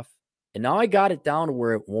that off. And now I got it down to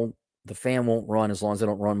where the fan won't run as long as I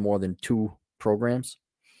don't run more than 2 programs.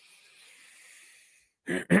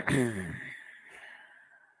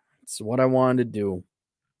 It's what I wanted to do.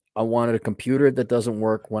 I wanted a computer that doesn't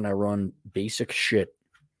work when I run basic shit.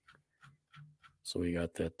 So we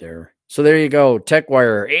got that there. So there you go.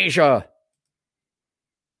 TechWire, Asia.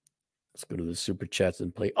 Let's go to the super chats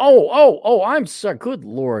and play. Oh, I'm sorry. Good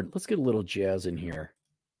Lord. Let's get a little jazz in here.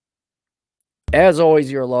 As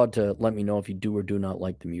always, you're allowed to let me know if you do or do not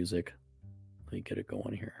like the music. Let me get it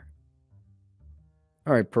going here.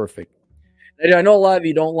 All right, perfect. I know a lot of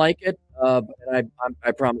you don't like it, but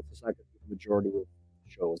I promise it's not going to be the majority of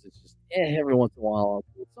shows. It's just every once in a while.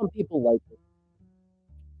 Some people like it.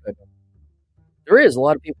 But there is a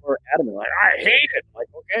lot of people who are adamant, like, I hate it. Like,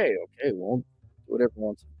 okay, well, do whatever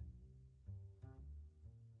once.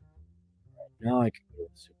 Now I can go to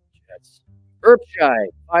the super chats. Earthshy,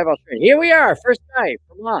 5 Australian. Here we are, first night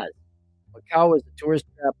from Oz. Macau is the tourist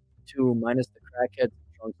trap too, minus the crackheads and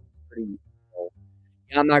drunks. Pretty cool.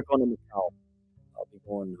 Yeah, I'm not going to Macau. I'll be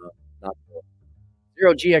going not to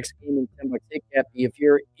Zero GX Gaming, $10. Hey, Cappy, if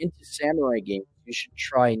you're into samurai games, you should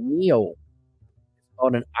try Neo. It's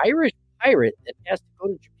about an Irish pirate that has to go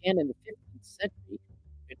to Japan in the 15th century.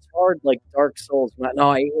 It's hard like Dark Souls.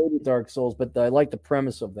 No, I hated Dark Souls, but I like the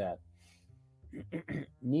premise of that.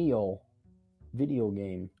 Neo video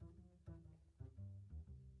game.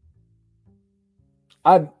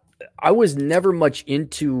 I was never much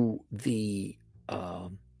into the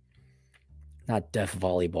not deaf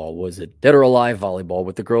volleyball, was it? Dead or Alive volleyball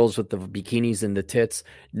with the girls with the bikinis and the tits.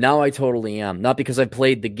 Now I totally am. Not because I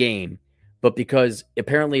played the game, but because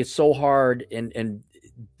apparently it's so hard and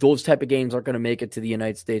those type of games aren't going to make it to the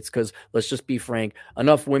United States because, let's just be frank,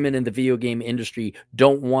 enough women in the video game industry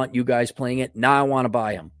don't want you guys playing it. Now I want to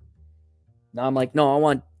buy them. Now I'm like, no, I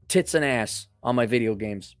want tits and ass on my video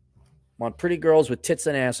games. I want pretty girls with tits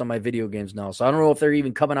and ass on my video games now. So I don't know if they're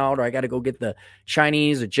even coming out or I got to go get the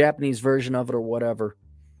Chinese or Japanese version of it or whatever.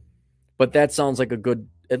 But that sounds like a good,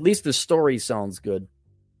 at least the story sounds good.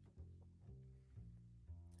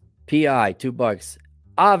 PI, $2.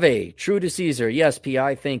 Ave, true to Caesar. Yes,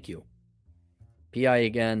 PI, thank you. PI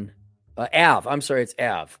again. Av, I'm sorry, it's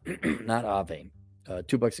Av, not Ave.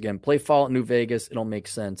 $2 again. Play Fallout New Vegas. It'll make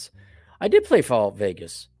sense. I did play Fallout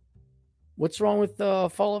Vegas. What's wrong with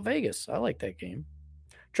Fallout Vegas? I like that game.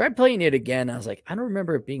 Tried playing it again. I was like, I don't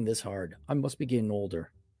remember it being this hard. I must be getting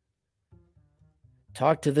older.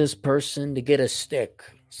 Talk to this person to get a stick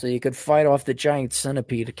so you could fight off the giant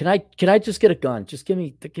centipede. Can I just get a gun? Just give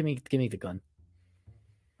me the gun.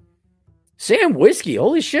 Sam Whiskey.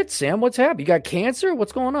 Holy shit, Sam. What's happening? You got cancer?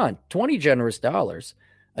 What's going on? $20 generous.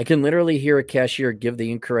 I can literally hear a cashier give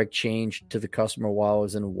the incorrect change to the customer while I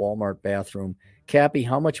was in a Walmart bathroom. Cappy,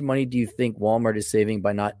 how much money do you think Walmart is saving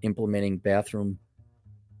by not implementing bathroom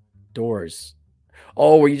doors?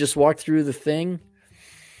 Oh, where you just walk through the thing?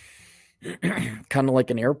 Kind of like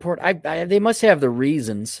an airport? They must have the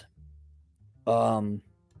reasons.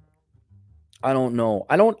 I don't know.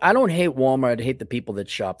 I don't hate Walmart. I hate the people that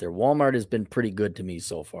shop there. Walmart has been pretty good to me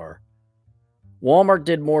so far. Walmart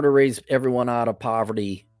did more to raise everyone out of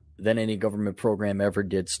poverty than any government program ever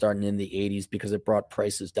did starting in the 80s because it brought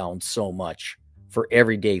prices down so much for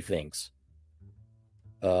everyday things.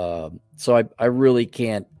 So I really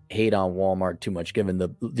can't hate on Walmart too much given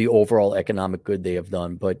the overall economic good they have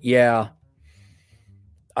done. But yeah,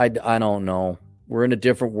 I don't know. We're in a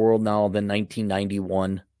different world now than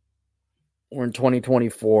 1991. We're in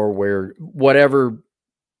 2024 where whatever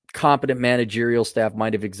competent managerial staff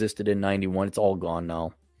might have existed in 91, it's all gone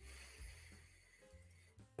now.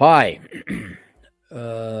 Pie.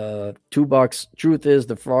 $2. Truth is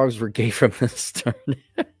the frogs were gay from the start.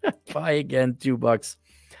 Pie again, $2.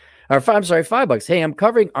 I'm sorry, $5. Hey, I'm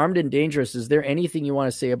covering Armed and Dangerous. Is there anything you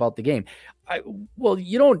want to say about the game? Well,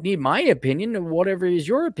 you don't need my opinion. Whatever is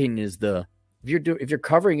your opinion is if you're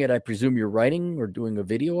covering it, I presume you're writing or doing a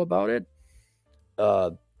video about it.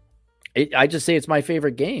 I just say it's my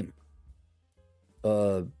favorite game.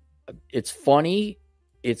 It's funny.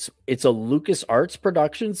 It's a LucasArts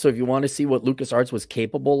production. So if you want to see what LucasArts was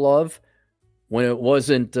capable of when it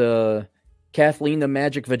wasn't Kathleen the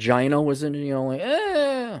Magic Vagina wasn't,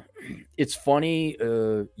 it's funny.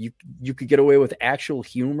 You could get away with actual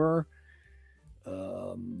humor.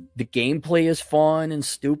 The gameplay is fun and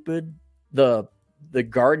stupid. The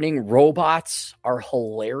gardening robots are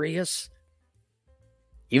hilarious.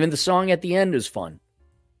 Even the song at the end is fun.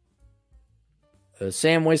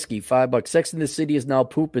 Sam Whiskey, $5. Sex in the City is now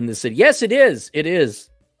poop in the city. Yes, it is. It is.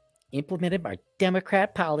 Implemented by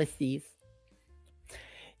Democrat policies.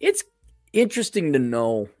 It's interesting to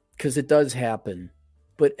know because it does happen.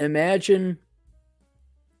 But imagine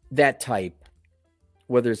that type,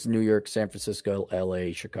 whether it's New York, San Francisco,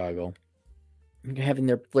 LA, Chicago, having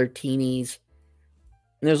their flirtinis.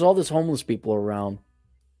 And there's all these homeless people around.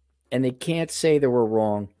 And they can't say they were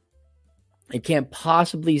wrong. They can't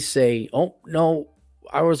possibly say, oh, no,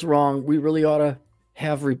 I was wrong. We really ought to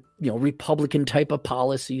have Republican type of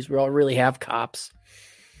policies. We ought to really have cops.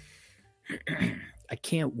 I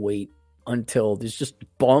can't wait until there's just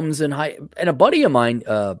bums and a buddy of mine,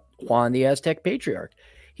 Juan the Aztec Patriarch,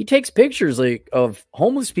 he takes pictures of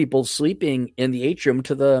homeless people sleeping in the atrium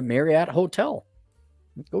to the Marriott Hotel.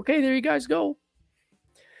 Okay, there you guys go.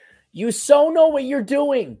 You so know what you're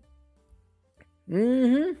doing.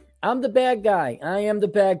 I'm the bad guy. I am the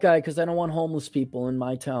bad guy because I don't want homeless people in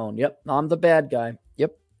my town. Yep, I'm the bad guy.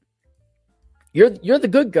 Yep. You're the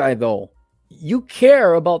good guy, though. You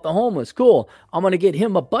care about the homeless. Cool. I'm going to get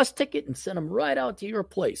him a bus ticket and send him right out to your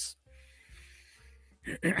place.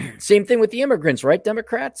 Same thing with the immigrants, right,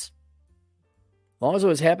 Democrats? As long as it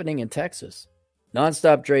was happening in Texas.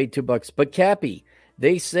 Nonstop trade, $2. But Cappy,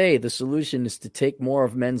 they say the solution is to take more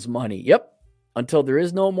of men's money. Yep. Until there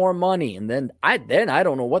is no more money. And then I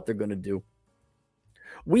don't know what they're going to do.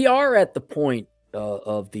 We are at the point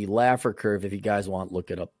of the Laffer curve, if you guys want,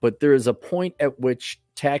 look it up. But there is a point at which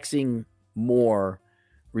taxing more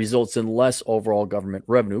results in less overall government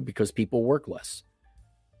revenue because people work less.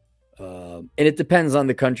 And it depends on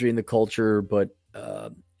the country and the culture, but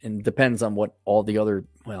and depends on what all the other,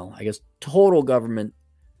 total government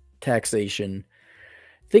taxation.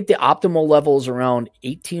 I think the optimal level is around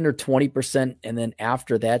 18 or 20%. And then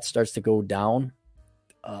after that starts to go down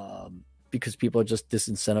because people are just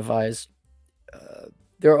disincentivized.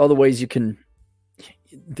 There are other ways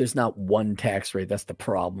there's not one tax rate. That's the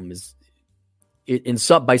problem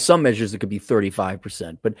by some measures, it could be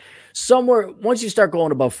 35%, but somewhere, once you start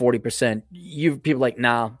going above 40%, people like,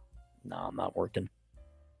 nah, I'm not working.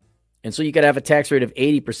 And so you could have a tax rate of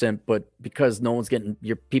 80%, but because no one's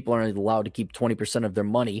your people aren't allowed to keep 20% of their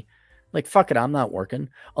money, like, fuck it, I'm not working.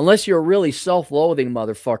 Unless you're a really self-loathing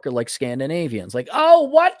motherfucker like Scandinavians. Like, oh,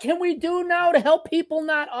 what can we do now to help people,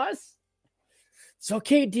 not us? It's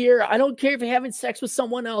okay, dear. I don't care if you're having sex with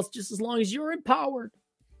someone else, just as long as you're empowered.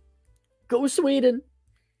 Go Sweden.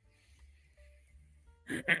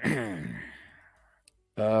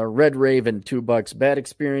 Red Raven, $2. Bad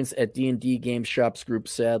experience at D&D Game Shops group,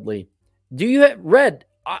 sadly. Do you have Red?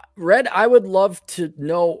 Red, I would love to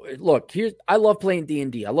know. Look, I love playing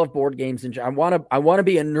D&D. I love board games, and I want to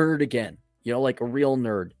be a nerd again. Like a real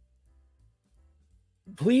nerd.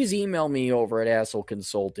 Please email me over at Asshole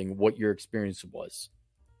Consulting what your experience was.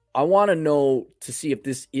 I want to know to see if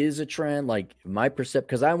this is a trend, like my perception,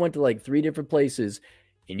 because I went to 3 different places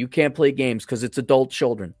and you can't play games because it's adult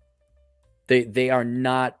children. They are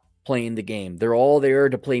not playing the game. They're all there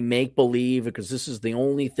to play make-believe because this is the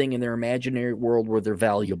only thing in their imaginary world where they're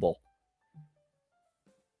valuable.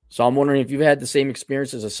 So I'm wondering if you've had the same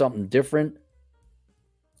experiences or something different.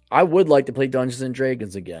 I would like to play Dungeons and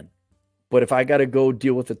Dragons again. But if I got to go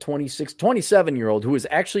deal with a 27-year-old who is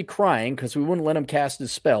actually crying because we wouldn't let him cast his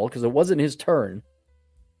spell because it wasn't his turn,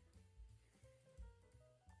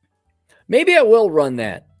 maybe I will run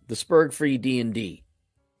the Spurg-free D&D.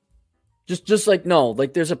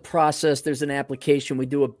 There's a process, there's an application. We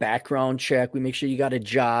do a background check. We make sure you got a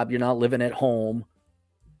job. You're not living at home.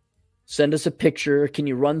 Send us a picture. Can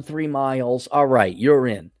you run 3 miles? All right, you're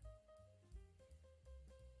in.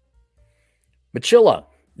 Machilla,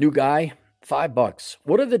 new guy. $5.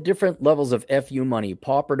 What are the different levels of FU money?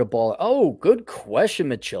 Pauper to baller. Oh, good question,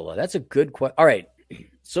 Machilla. That's a good question. All right.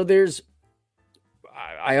 So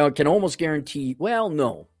I can almost guarantee, well,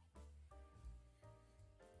 no.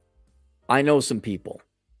 I know some people,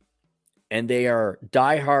 and they are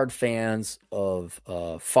diehard fans of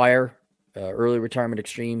Fire, Early Retirement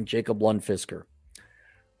Extreme, Jacob Lundfisker.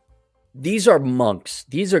 These are monks.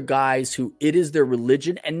 These are guys who it is their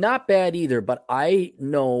religion, and not bad either. But I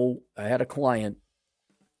had a client,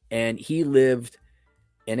 and he lived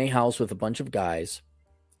in a house with a bunch of guys,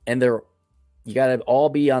 and you got to all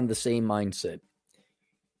be on the same mindset.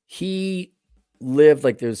 He lived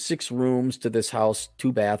there's 6 rooms to this house,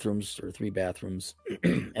 2 bathrooms or 3 bathrooms,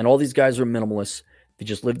 and all these guys were minimalists. They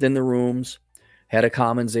just lived in the rooms, had a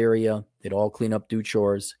commons area. They'd all clean up, do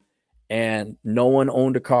chores. And no one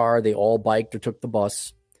owned a car. They all biked or took the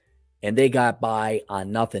bus. and they got by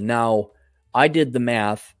on nothing. Now, I did the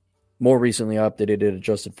math. More recently, I updated it,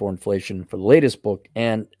 adjusted for inflation for the latest book.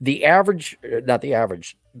 And the average, not the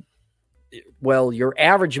average, well, your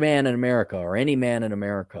average man in America or any man in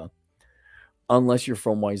America, unless you're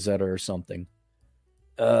from Wyzetta or something,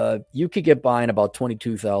 you could get by in about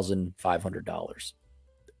 $22,500,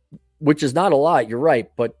 which is not a lot. You're right.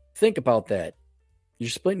 But think about that. You're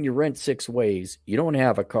splitting your rent 6 ways. You don't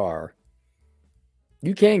have a car.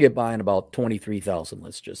 You can get by in about $23,000,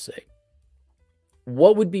 let's just say.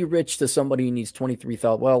 What would be rich to somebody who needs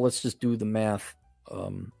 $23,000? Well, let's just do the math.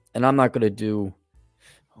 And I'm not going to do...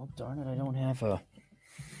 Oh, darn it, I don't have a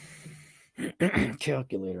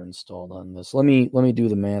calculator installed on this. Let me do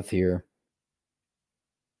the math here.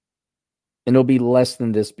 And it'll be less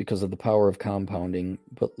than this because of the power of compounding.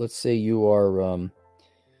 But let's say you are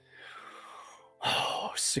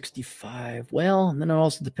 65. Well, then it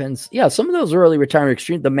also depends. Yeah, some of those early retirement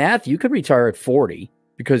extreme. The math, you could retire at 40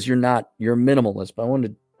 because you're a minimalist. But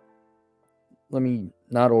let me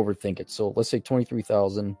not overthink it. So let's say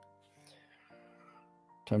 23,000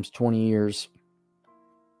 times 20 years.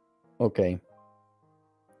 Okay.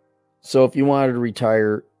 So if you wanted to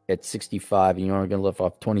retire at 65 and you're only going to live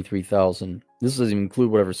off 23,000, this doesn't even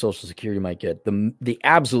include whatever Social Security you might get. The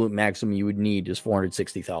absolute maximum you would need is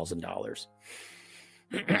 $460,000.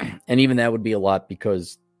 And even that would be a lot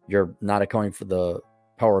because you're not accounting for the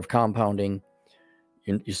power of compounding.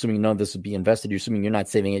 You're assuming none of this would be invested. You're assuming you're not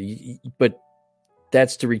saving it. But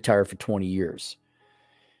that's to retire for 20 years.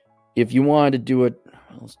 If you wanted to do it,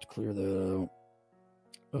 let's clear the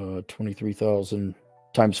 23,000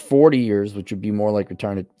 times 40 years, which would be more like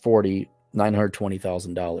retiring at 40,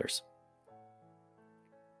 $920,000.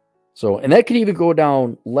 So, and that could even go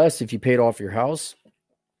down less if you paid off your house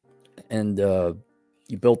and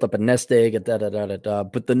you built up a nest egg,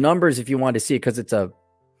 But the numbers, if you want to see it, because it's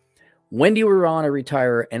when do you want to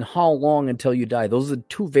retire and how long until you die? Those are the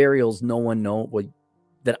 2 variables no one knows,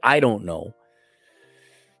 that I don't know.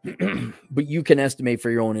 But you can estimate for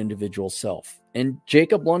your own individual self. And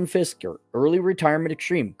Jacob Lundfisker, Early Retirement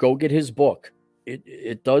Extreme, go get his book.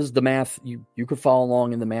 It does the math. You could follow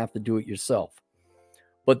along in the math to do it yourself.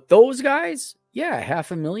 But those guys, yeah,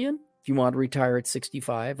 $500,000. If you want to retire at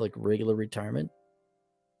 65, like regular retirement,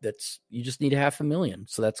 you just need $500,000.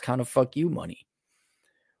 So that's kind of fuck you money.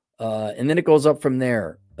 And then it goes up from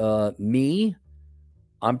there. Me,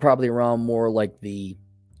 I'm probably around more like do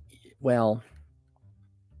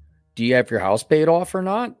you have your house paid off or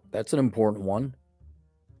not? That's an important one.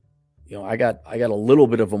 You know, I got a little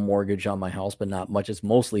bit of a mortgage on my house, but not much. It's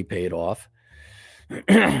mostly paid off.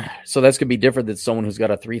 So that's going to be different than someone who's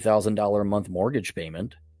got a $3,000 a month mortgage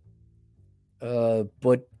payment.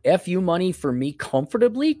 But FU money for me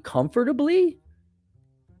comfortably,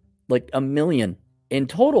 like $1 million in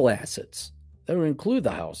total assets. That would include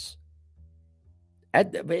the house.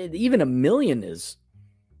 Even $1 million is,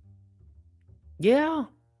 yeah.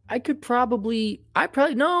 I think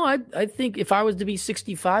if I was to be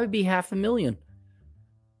 65, it'd be $500,000.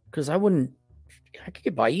 Because I could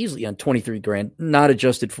get by easily on 23 grand, not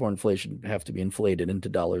adjusted for inflation, have to be inflated into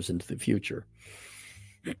dollars into the future.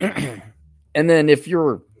 And then if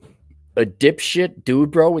you're a dipshit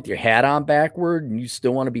dude, bro, with your hat on backward and you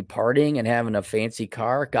still want to be partying and having a fancy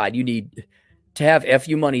car, God, you need to have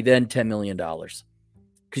FU money then $10 million.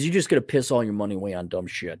 Because you're just going to piss all your money away on dumb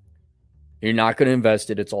shit. You're not going to invest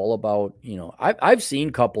it. It's all about, I've seen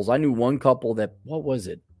couples. I knew one couple that, what was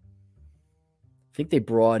it? I think they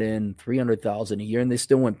brought in $300,000 a year and they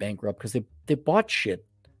still went bankrupt because they bought shit.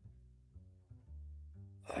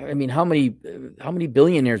 I mean, how many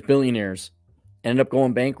billionaires ended up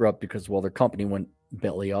going bankrupt because, well, their company went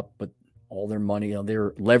belly up, but all their money,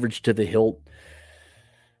 they're leveraged to the hilt.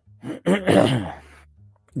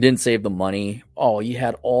 Didn't save the money. Oh, you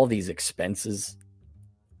had all these expenses.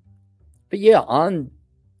 But yeah, on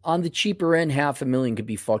the cheaper end, $500,000 could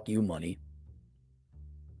be fuck you money.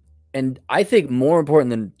 And I think more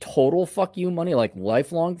important than total fuck you money, like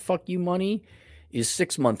lifelong fuck you money, is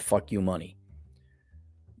 6-month fuck you money.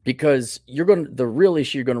 Because the real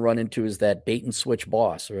issue you're going to run into is that bait and switch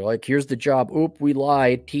boss. Or like, here's the job. Oop, we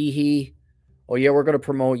lied. Tee-hee. Oh yeah, we're going to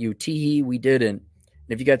promote you. Tee-hee, we didn't. And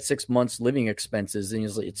if you got 6 months living expenses, then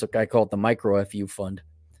it's a guy called the micro FU fund.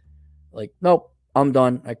 Like, nope. I'm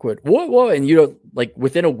done. I quit. Whoa. And like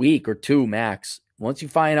within a week or 2 max, once you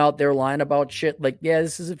find out they're lying about shit, like, yeah,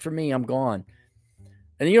 this isn't for me. I'm gone.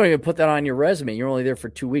 And you don't even put that on your resume. You're only there for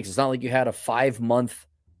 2 weeks. It's not like you had a 5-month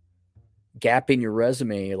gap in your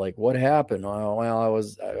resume. Like, what happened? Oh, well, I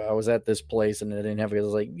was at this place and I didn't have it. I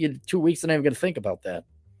was like, 2 weeks and I'm even going to think about that.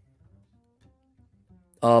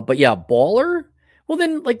 But yeah, baller. Well,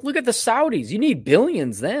 then, like, look at the Saudis. You need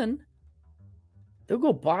billions then. They'll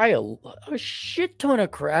go buy a shit ton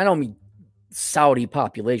of crap. I don't mean Saudi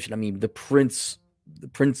population. I mean the princes,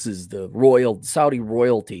 the Saudi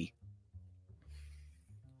royalty.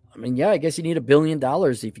 I mean, yeah, I guess you need $1 billion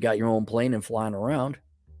if you got your own plane and flying around.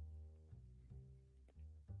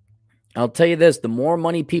 I'll tell you this, the more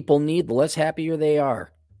money people need, the less happier they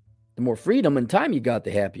are. The more freedom and time you got,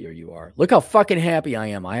 the happier you are. Look how fucking happy I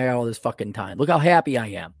am. I had all this fucking time. Look how happy I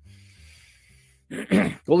am.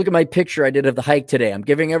 Go look at my picture I did of the hike today. I'm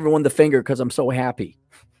giving everyone the finger because I'm so happy.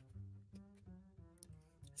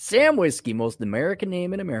 Sam Whiskey, most American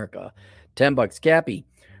name in America. $10. Cappy.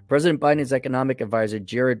 President Biden's economic advisor,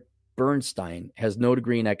 Jared Bernstein, has no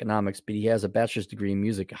degree in economics, but he has a bachelor's degree in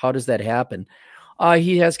music. How does that happen?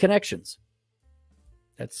 He has connections.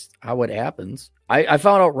 That's how it happens. I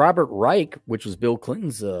found out Robert Reich, which was Bill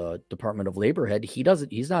Clinton's Department of Labor head,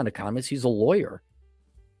 he's not an economist, he's a lawyer.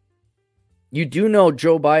 You do know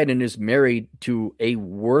Joe Biden is married to a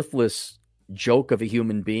worthless joke of a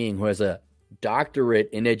human being who has a doctorate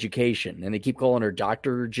in education, and they keep calling her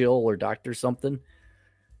Dr. Jill or Dr. something.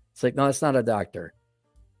 It's like, no, that's not a doctor.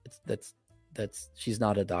 She's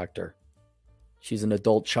not a doctor. She's an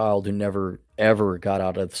adult child who never, ever got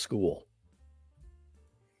out of school.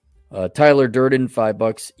 Tyler Durden,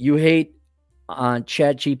 $5. You hate on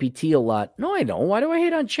ChatGPT a lot. No, I don't. Why do I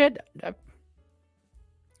hate on Chat?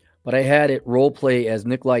 But I had it role play as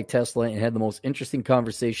Nikolai Tesla and had the most interesting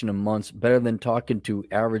conversation in months, better than talking to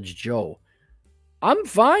average Joe. I'm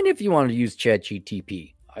fine if you want to use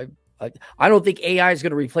ChatGPT. I don't think AI is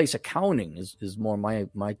going to replace accounting is more my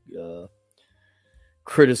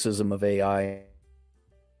criticism of AI.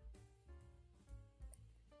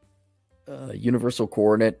 Universal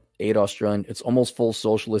coordinate, 8 Australian. It's almost full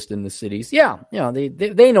socialist in the cities. Yeah,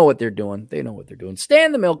 they know what they're doing. They know what they're doing.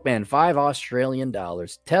 Stan the Milkman, $5 Australian.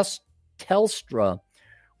 Telstra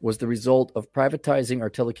was the result of privatizing our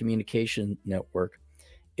telecommunication network.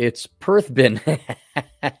 It's Perthbin.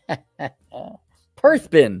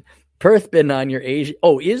 Perthbin on your Asian.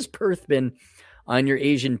 Oh, is Perthbin on your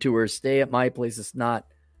Asian tour? Stay at my place. It's not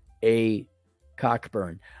a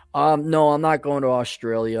cockburn. No, I'm not going to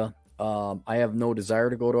Australia. I have no desire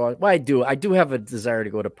to go to. Well, I do. I do have a desire to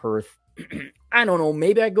go to Perth. I don't know.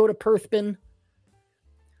 Maybe I go to Perthbin.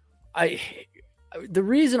 The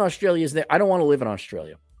reason Australia is there, I don't want to live in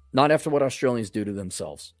Australia. Not after what Australians do to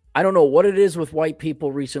themselves. I don't know what it is with white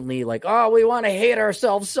people recently. Like, oh, we want to hate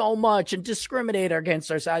ourselves so much and discriminate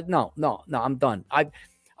against ourselves. No, I'm done.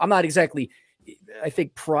 I'm not exactly. I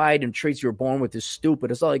think pride and traits you're born with is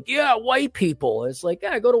stupid. It's not like, yeah, white people. It's like,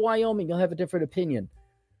 yeah, go to Wyoming. You'll have a different opinion.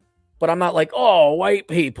 But I'm not like, oh, white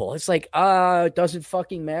people. It's like, it doesn't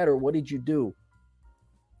fucking matter. What did you do?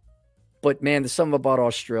 But, man, there's something about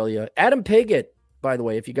Australia. Adam Piggott, by the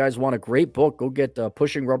way, if you guys want a great book, go get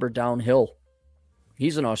Pushing Rubber Downhill.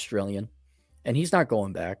 He's an Australian, and he's not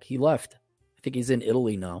going back. He left. I think he's in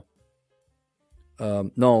Italy now.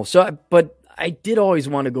 But I did always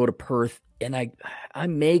want to go to Perth, and I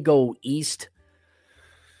may go east.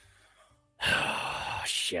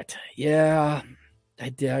 Shit. Yeah. I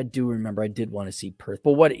do remember I did want to see Perth.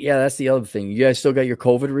 But that's the other thing. You guys still got your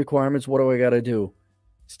COVID requirements? What do I got to do?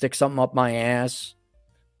 Stick something up my ass?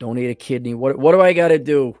 Donate a kidney? What do I got to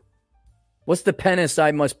do? What's the penance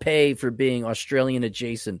I must pay for being Australian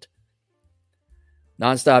adjacent?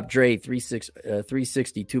 Nonstop Dre,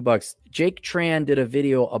 360, $2. Jake Tran did a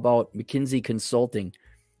video about McKinsey Consulting.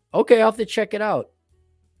 Okay, I'll have to check it out.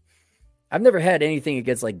 I've never had anything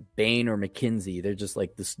against like Bain or McKinsey. They're just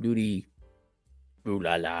like the snooty, ooh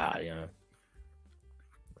la la, you know.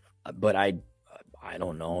 But I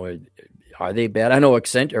don't know. Are they bad? I know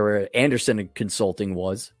Accenture or Anderson Consulting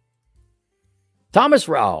was. Thomas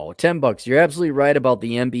Rao, $10. You're absolutely right about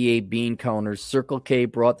the NBA bean counters. Circle K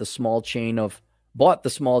bought the small chain of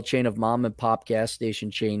mom and pop gas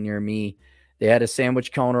station chain near me. They had a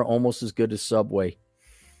sandwich counter almost as good as Subway.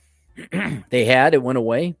 It went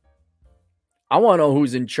away. I want to know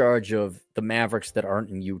who's in charge of the Mavericks that aren't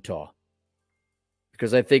in Utah.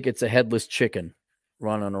 Because I think it's a headless chicken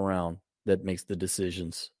running around that makes the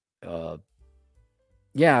decisions.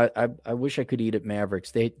 Yeah, I wish I could eat at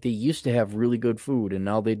Mavericks. They used to have really good food, and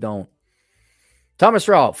now they don't. Thomas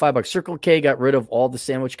Rao, $5. Circle K got rid of all the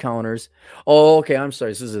sandwich counters. Oh, okay, I'm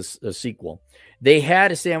sorry. This is a sequel. They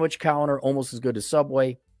had a sandwich counter almost as good as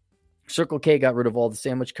Subway. Circle K got rid of all the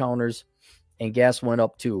sandwich counters, and gas went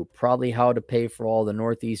up too. Probably how to pay for all the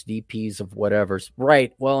Northeast VPs of whatever's.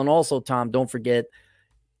 Right. Well, and also, Tom, don't forget,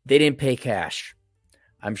 they didn't pay cash.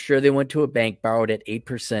 I'm sure they went to a bank, borrowed at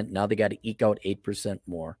 8%. Now they got to eke out 8%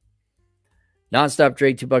 more. Nonstop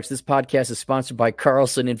Drake, $2. This podcast is sponsored by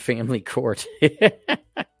Carlson and Family Court.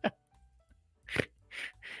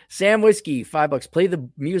 Sam Whiskey, $5. Play the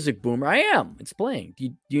music, Boomer. I am. It's playing. Do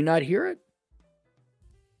you not hear it?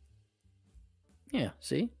 Yeah,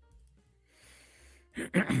 see?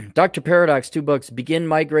 Dr. Paradox, $2. Begin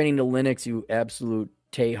migrating to Linux, you absolute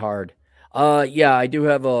tay-hard. Yeah, I do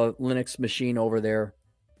have a Linux machine over there.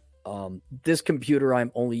 This computer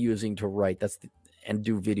I'm only using to write. And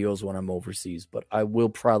do videos when I'm overseas, but I will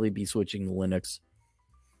probably be switching to Linux.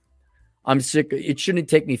 I'm sick. It shouldn't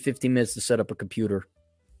take me 15 minutes to set up a computer.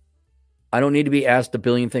 I don't need to be asked a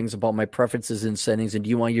billion things about my preferences and settings. And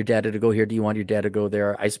do you want your data to go here? Do you want your data to go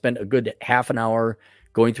there? I spent a good half an hour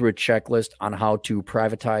going through a checklist on how to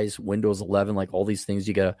privatize Windows 11, like all these things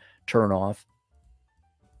you got to turn off.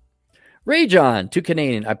 Ray John, $2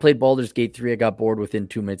 Canadian. I played Baldur's Gate 3. I got bored within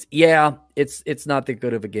 2 minutes. Yeah, it's not that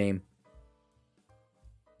good of a game.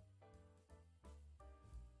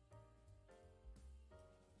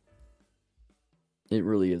 It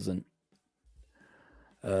really isn't.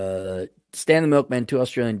 Stan the Milkman, $2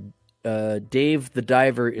 Australian. Dave the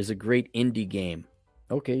Diver is a great indie game.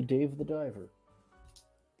 Okay, Dave the Diver.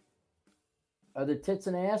 Are there tits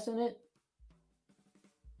and ass in it?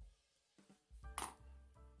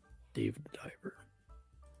 Dave the Diver.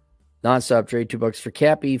 Nonstop trade, $2 for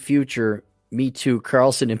Cappy. Future, Me Too,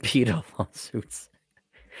 Carlson and PETA lawsuits.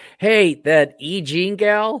 Hey, that E. Jean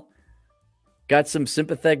gal got some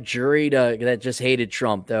sympathetic jury that just hated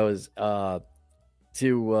Trump. That was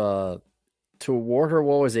to award her,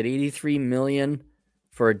 what was it, $83 million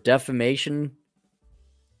for a defamation.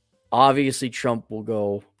 Obviously, Trump will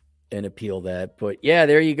go and appeal that. But yeah,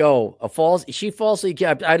 there you go. She falsely,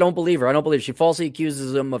 I don't believe her. She falsely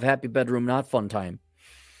accuses him of Happy Bedroom, Not Fun Time.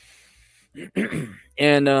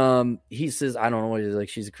 And he says, I don't know what it is, like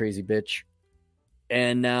she's a crazy bitch.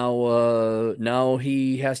 And now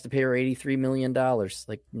he has to pay her $83 million.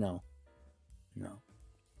 Like, no.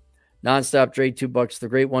 Nonstop Dre, $2. The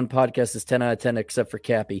Great One podcast is 10 out of 10, except for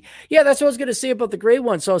Cappy. Yeah, that's what I was going to say about the Great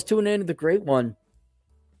One. So I was tuning into the Great One.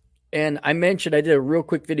 And I mentioned, I did a real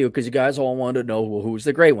quick video because you guys all wanted to know who's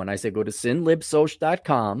the Great One. I said, go to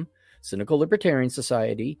synlibsoc.com, Cynical Libertarian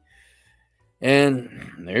Society.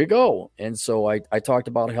 And there you go. And so I talked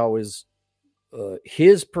about how his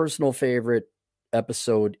personal favorite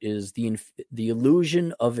episode is the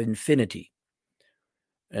Illusion of Infinity.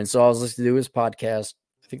 And so I was listening to his podcast,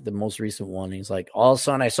 I think the most recent one. He's like, all of a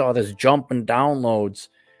sudden I saw this jump in downloads.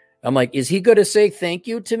 I'm like, is he going to say thank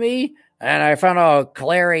you to me? And I found out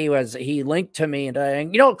Clarey he linked to me. And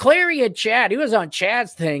Clarey and Chad, he was on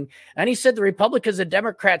Chad's thing. And he said the Republicans and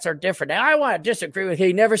Democrats are different. And I want to disagree with him.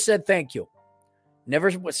 He never said thank you.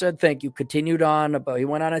 Never said thank you. Continued on. He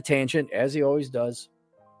went on a tangent, as he always does.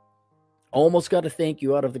 Almost got a thank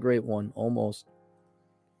you out of the Great One. Almost.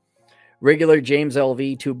 Regular James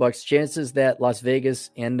LV, $2. Chances that Las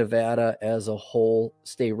Vegas and Nevada as a whole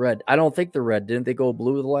stay red. I don't think they're red. Didn't they go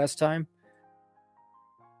blue the last time?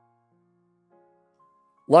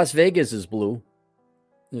 Las Vegas is blue.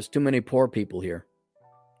 There's too many poor people here.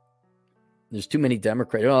 There's too many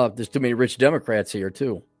Democrats. Oh, there's too many rich Democrats here,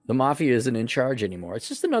 too. The mafia isn't in charge anymore. It's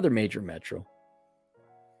just another major metro.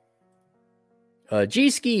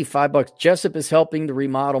 G-Ski, $5. Jessup is helping to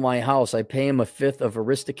remodel my house. I pay him a fifth of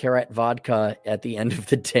Aristocrat vodka at the end of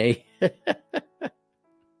the day.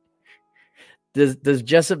 Does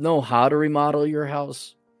Jessup know how to remodel your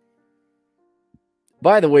house?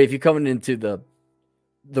 By the way, if you're coming into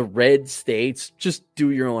the red states, just do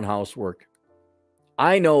your own housework.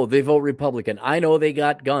 I know they vote Republican. I know they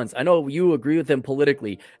got guns. I know you agree with them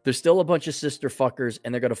politically. They're still a bunch of sister fuckers,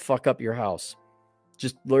 and they're going to fuck up your house.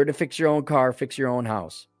 Just learn to fix your own car, fix your own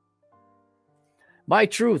house. My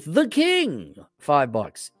Truth, the King,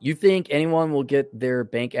 $5. You think anyone will get their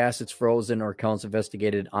bank assets frozen or accounts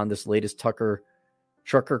investigated on this latest trucker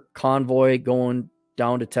convoy going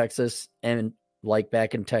down to Texas and like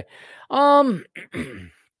back in Texas?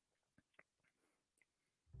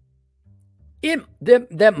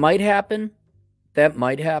 That might happen. That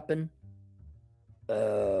might happen.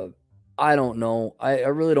 I don't know. I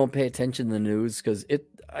really don't pay attention to the news because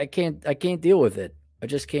I can't deal with it. I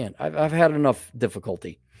just can't. I've had enough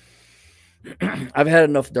difficulty. I've had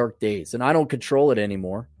enough dark days, and I don't control it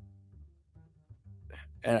anymore.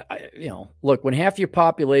 And look, when half your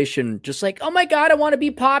population just like, oh my God, I want to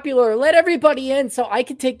be popular. Let everybody in so I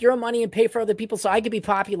can take your money and pay for other people so I can be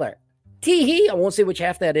popular. Tee-hee. I won't say which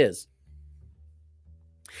half that is.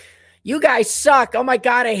 You guys suck. Oh my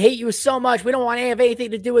God, I hate you so much. We don't want to have anything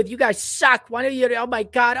to do with you. You guys suck. Why don't you? Oh my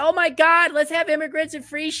God, let's have immigrants and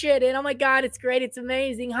free shit. And oh my God, it's great. It's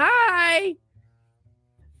amazing. Hi.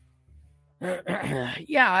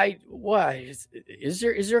 Yeah, why is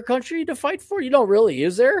there a country to fight for? You don't really,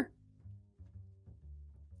 is there?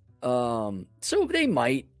 So they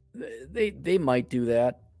might do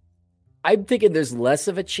that. I'm thinking there's less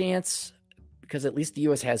of a chance because at least the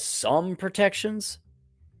U.S. has some protections.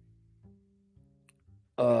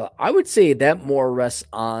 I would say that more rests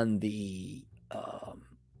on the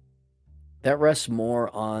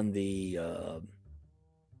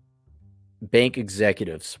bank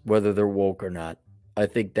executives, whether they're woke or not. I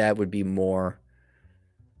think that would be more,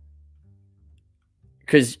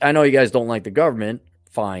 because I know you guys don't like the government,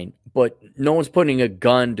 fine, but no one's putting a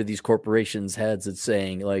gun to these corporations' heads and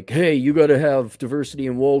saying like, "Hey, you got to have diversity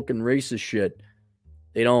and woke and racist shit."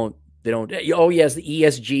 They don't. Oh yes, the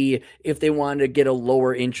ESG if they wanted to get a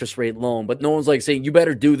lower interest rate loan, but no one's like saying you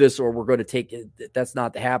better do this or we're going to take it. That's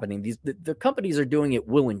not happening. The companies are doing it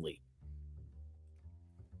willingly.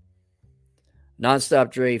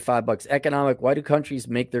 Nonstop Dre, $5. Economic. Why do countries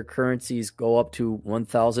make their currencies go up to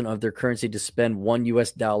 1,000 of their currency to spend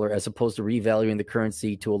 $1 as opposed to revaluing the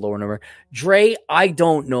currency to a lower number? Dre, I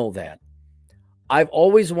don't know that. I've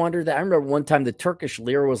always wondered that. I remember one time the Turkish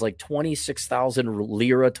lira was like 26,000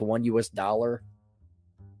 lira to $1.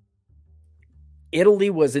 Italy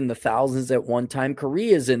was in the thousands at one time.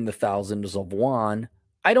 Korea is in the thousands of won.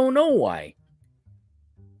 I don't know why.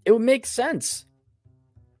 It would make sense.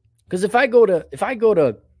 Because if I go to,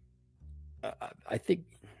 I think,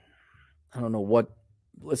 I don't know what,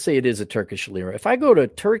 let's say it is a Turkish lira. If I go to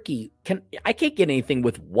Turkey, I can't get anything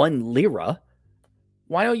with 1 lira.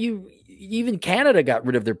 Why don't you, even Canada got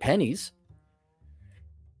rid of their pennies.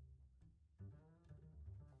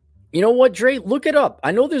 You know what, Dre? Look it up.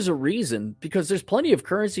 I know there's a reason, because there's plenty of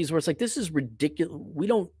currencies where it's like, this is ridiculous. We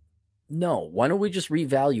don't know. Why don't we just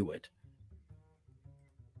revalue it?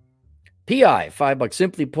 PI, $5.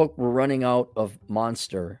 Simply put, we're running out of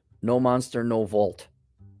Monster. No Monster, no Volt.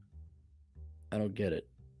 I don't get it.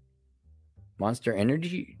 Monster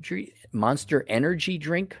Energy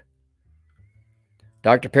drink?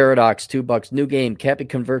 Dr. Paradox, $2. New game. Cappy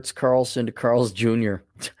converts Carlson to Carl's Jr.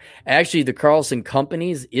 Actually, the Carlson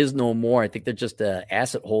Companies is no more. I think they're just an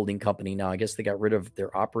asset holding company now. I guess they got rid of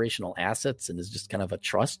their operational assets and is just kind of a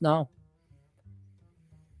trust now.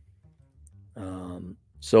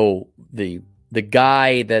 So the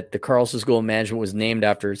guy that the Carlson School of Management was named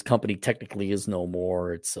after, his company technically is no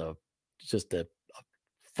more. It's just a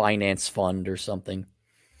finance fund or something.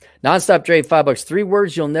 Nonstop Dre, $5. 3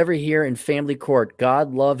 words you'll never hear in family court: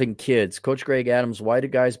 God, love, and kids. Coach Greg Adams, why do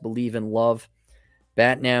guys believe in love?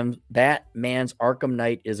 Batman's Arkham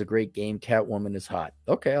Knight is a great game. Catwoman is hot.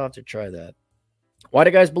 Okay, I'll have to try that. Why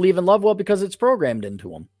do guys believe in love? Well, because it's programmed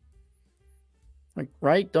into them. Like,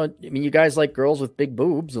 right? You guys like girls with big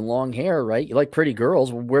boobs and long hair, right? You like pretty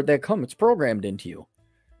girls. Well, where'd that come? It's programmed into you.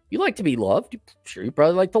 You like to be loved. Sure, you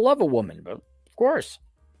probably like to love a woman, but of course.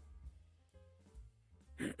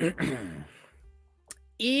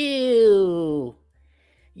 Ew.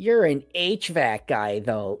 You're an HVAC guy,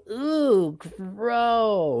 though. Ooh,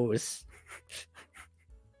 gross.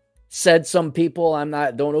 Said some people.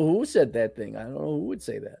 Don't know who said that thing. I don't know who would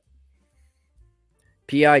say that.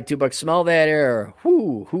 PI, $2. Smell that air.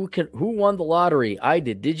 Who won the lottery? I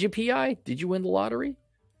did. Did you, PI? Did you win the lottery?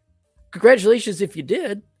 Congratulations if you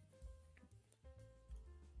did.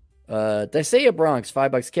 Desea Bronx,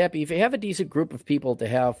 $5. Cappy, if you have a decent group of people to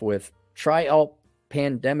have with, try out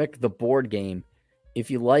Pandemic the board game. If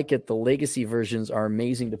you like it, the legacy versions are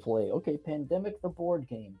amazing to play. Okay, Pandemic the board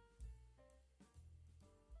game.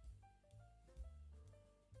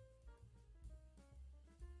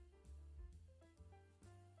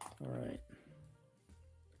 All right.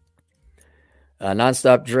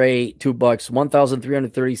 Nonstop Dre, $2.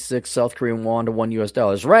 1,336 South Korean won to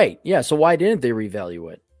 $1. Right. Yeah. So why didn't they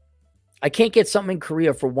revalue it? I can't get something in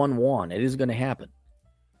Korea for 1 won. It is going to happen.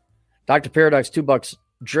 Dr. Paradox, $2.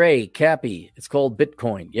 Dre, Cappy. It's called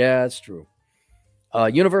Bitcoin. Yeah, that's true.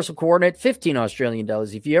 Universal coordinate, 15 Australian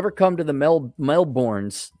dollars. If you ever come to the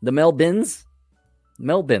Melbourne's,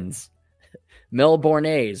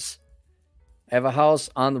 I have a house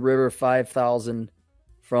on the river, 5,000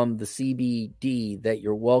 from the CBD that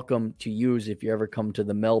you're welcome to use if you ever come to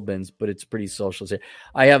the Melbournes, but it's pretty social.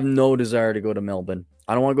 I have no desire to go to Melbourne.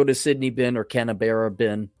 I don't want to go to Sydney bin or Canberra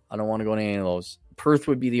bin. I don't want to go to any of those. Perth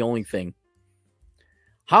would be the only thing.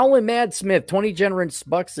 Howlin' Mad Smith, 20 generous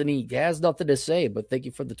bucks, and he has nothing to say, but thank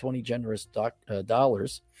you for the 20 generous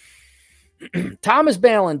dollars. Thomas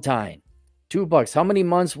Ballantyne, $2. How many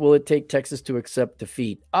months will it take Texas to accept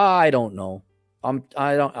defeat? I don't know. I'm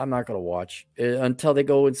not going to watch until they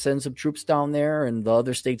go and send some troops down there and the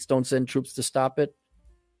other states don't send troops to stop it.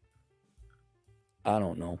 I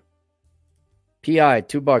don't know. PI,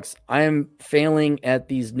 $2. I am failing at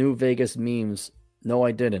these new Vegas memes. No,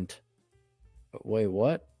 I didn't. Wait,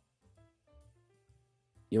 what?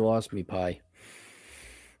 You lost me, Pi.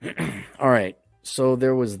 All right. So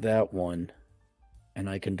there was that one. And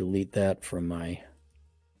I can delete that from my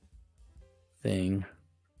thing.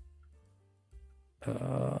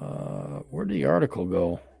 Where'd the article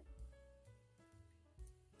go?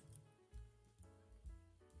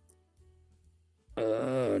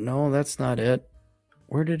 No, that's not it.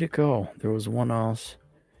 Where did it go? There was one else.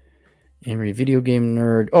 Henry, video game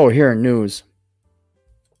nerd. Oh, here in news.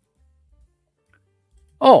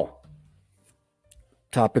 Oh.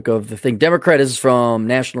 Topic of the thing. Democrat is from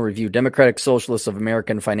National Review. Democratic Socialists of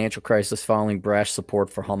America in financial crisis following brash support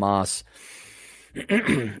for Hamas.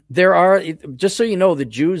 There are, just so you know, the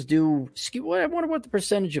Jews do. I wonder what the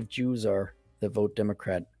percentage of Jews are that vote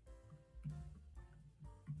Democrat.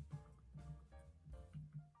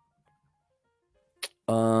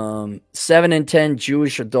 Um, 7 in 10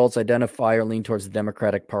 Jewish adults identify or lean towards the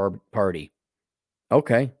Democratic Party.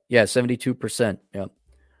 Okay, yeah, 72%. Yeah,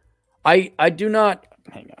 I do not.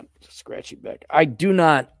 Hang on, scratchy back. I do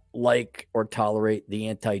not like or tolerate the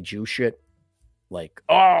anti-Jew shit. Like,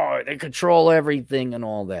 oh, they control everything and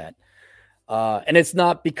all that. And it's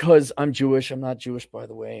not because I'm Jewish. I'm not Jewish, by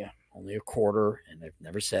the way. I'm only a quarter, and I've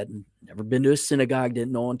never been to a synagogue.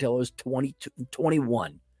 Didn't know until I was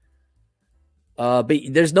 21. But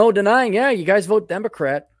there's no denying, yeah, you guys vote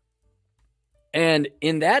Democrat. And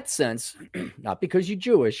in that sense, not because you're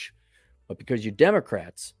Jewish, but because you're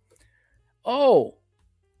Democrats. Oh,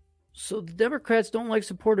 so the Democrats don't like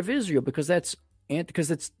support of Israel because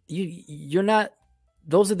you're not.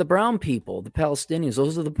 Those are the brown people, the Palestinians.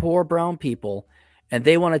 Those are the poor brown people, and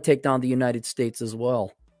they want to take down the United States as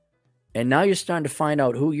well. And now you're starting to find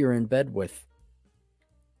out who you're in bed with.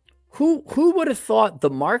 Who would have thought the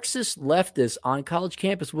Marxist leftists on college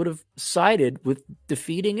campus would have sided with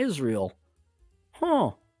defeating Israel?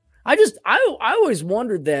 Huh. I always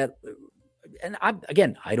wondered that. And I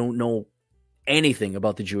don't know anything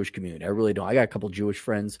about the Jewish community. I really don't. I got a couple Jewish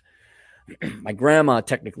friends. My grandma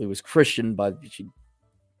technically was Christian, but she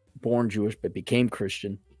born Jewish, but became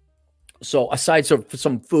Christian. So aside from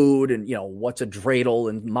some food and, what's a dreidel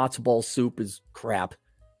and matzo ball soup is crap.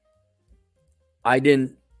 I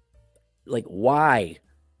didn't like, why?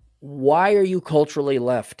 Why are you culturally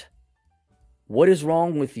left? What is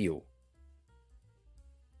wrong with you?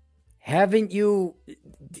 Shouldn't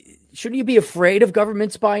you be afraid of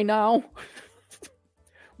governments by now?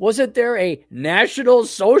 Wasn't there a National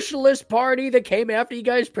Socialist Party that came after you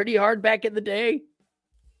guys pretty hard back in the day?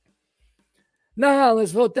 No,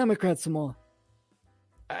 let's vote Democrats some more.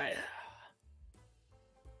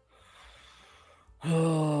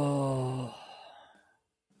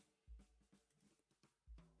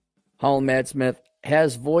 Holland Matt Smith,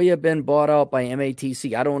 has Voya been bought out by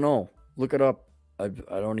MATC? I don't know. Look it up. I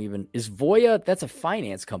don't even. Is Voya? That's a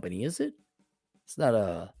finance company, is it? It's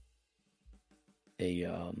not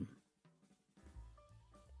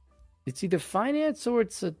it's either finance or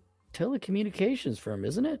it's a telecommunications firm,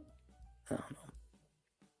 isn't it? I don't know.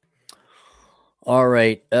 All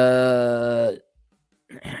right.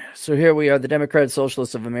 So here we are. The Democratic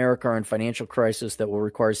Socialists of America are in financial crisis that will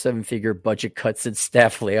require 7-figure budget cuts and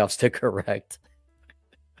staff layoffs to correct.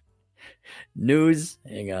 News.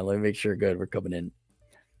 Hang on. Let me make sure. Good. We're coming in.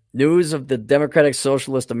 News of the Democratic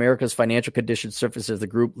Socialist America's financial condition surfaces. The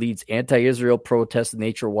group leads anti-Israel protests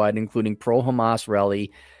nationwide, including pro-Hamas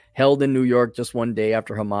rally held in New York just one day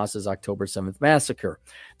after Hamas's October 7th massacre.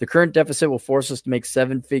 The current deficit will force us to make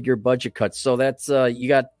 7-figure budget cuts. So that's you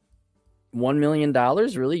got $1 million.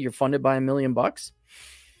 Really, you're funded by $1 million. I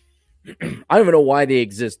don't even know why they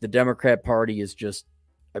exist. The Democrat Party is just.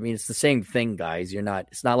 I mean, it's the same thing, guys.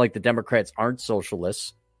 It's not like the Democrats aren't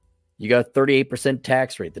socialists. You got a 38%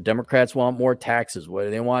 tax rate. The Democrats want more taxes. What do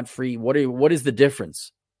they want? Free. What is the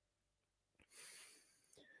difference?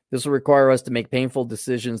 This will require us to make painful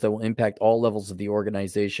decisions that will impact all levels of the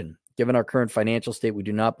organization. Given our current financial state, we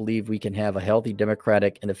do not believe we can have a healthy,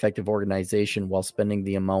 democratic, and effective organization while spending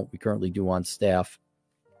the amount we currently do on staff.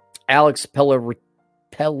 Alex Pelletieri,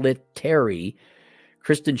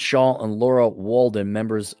 Kristen Shaw, and Laura Walden,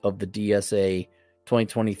 members of the DSA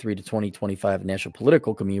 2023 to 2025 National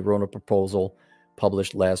Political Committee, wrote a proposal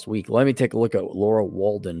published last week. Let me take a look at Laura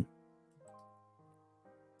Walden.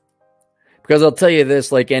 Because I'll tell you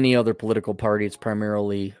this, like any other political party, it's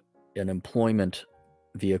primarily an employment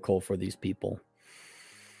vehicle for these people.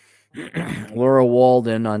 Laura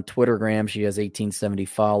Walden on Twittergram, she has 1870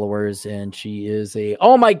 followers, and she is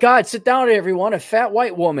oh my God, sit down everyone, a fat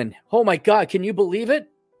white woman. Oh my God, can you believe it?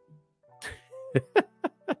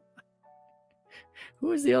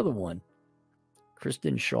 Who is the other one?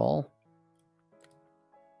 Kristen Shaw?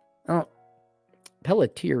 Oh,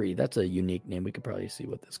 Pelletieri. That's a unique name. We could probably see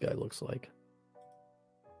what this guy looks like.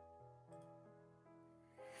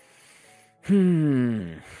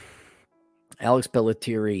 Alex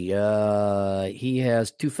Pelletieri. He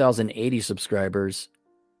has 2,080 subscribers,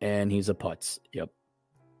 and he's a putz. Yep.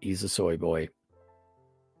 He's a soy boy.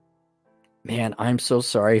 Man, I'm so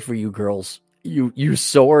sorry for you girls. You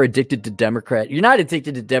so are addicted to Democrat. You're not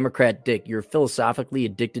addicted to Democrat dick. You're philosophically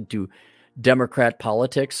addicted to Democrat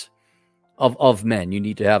politics of men. You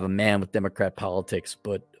need to have a man with Democrat politics,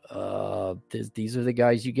 but these are the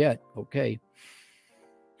guys you get. Okay.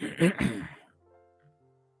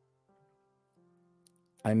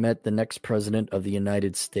 I met the next president of the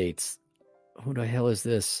United States. Who the hell is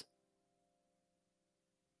this?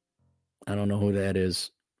 I don't know who that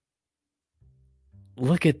is.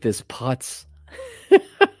 Look at this putz.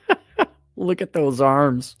 Look at those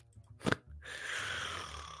arms.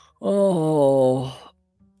 Oh.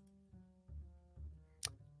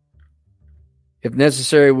 If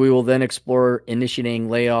necessary, we will then explore initiating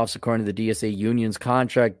layoffs according to the DSA union's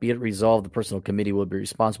contract. Be it resolved, the personnel committee will be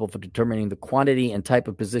responsible for determining the quantity and type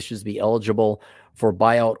of positions to be eligible for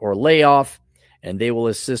buyout or layoff, and they will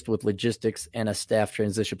assist with logistics and a staff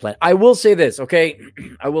transition plan. I will say this, okay?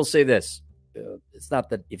 I will say this. It's not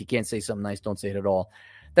that if you can't say something nice, don't say it at all.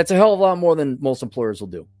 That's a hell of a lot more than most employers will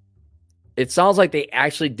do. It sounds like they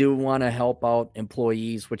actually do want to help out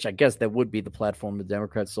employees, which I guess that would be the platform of the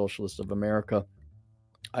Democrat Socialists of America.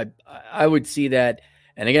 I would see that.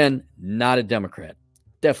 And again, not a Democrat,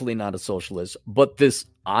 definitely not a socialist, but this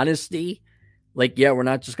honesty, like, yeah, we're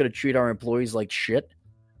not just going to treat our employees like shit.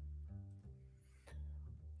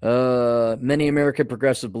 Many American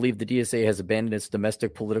progressives believe the DSA has abandoned its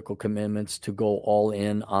domestic political commitments to go all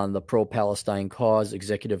in on the pro-Palestine cause.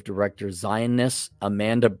 Executive Director Zionist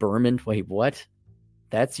Amanda Berman. Wait, what?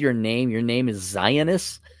 That's your name? Your name is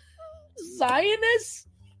Zionist? Zionist?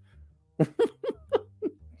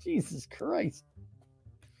 Jesus Christ.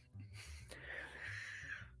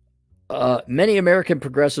 Many American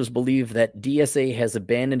progressives believe that DSA has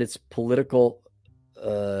abandoned its political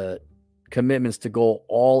commitments to go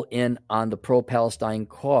all in on the pro-Palestine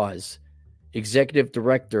cause. Executive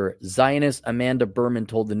Director Zionist Amanda Berman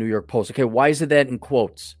told the New York Post. Okay, why is it that in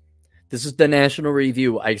quotes? This is the National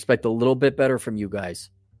Review. I expect a little bit better from you guys.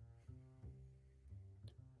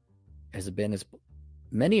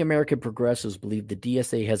 Many American progressives believe the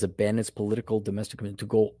DSA has abandoned its political domestic commitment to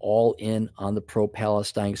go all in on the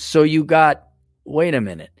pro-Palestine. So you got, wait a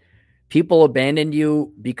minute. People abandoned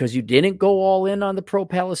you because you didn't go all in on the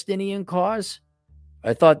pro-Palestinian cause?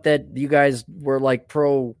 I thought that you guys were like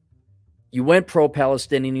you went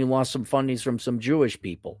pro-Palestinian, you lost some fundings from some Jewish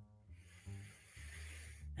people.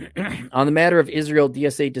 On the matter of Israel,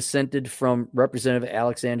 DSA dissented from Representative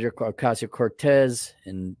Alexandria Ocasio-Cortez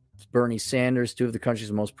and Bernie Sanders, two of the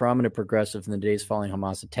country's most prominent progressives in the days following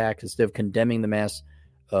Hamas attacks. Instead of condemning the mass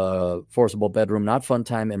forcible bedroom, not fun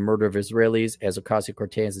time, and murder of Israelis, as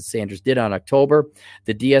Ocasio-Cortez and Sanders did on October,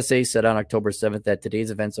 the DSA said on October 7th that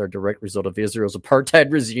today's events are a direct result of Israel's apartheid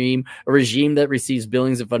regime, a regime that receives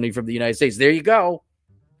billions of funding from the United States. There you go.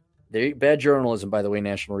 Bad journalism, by the way,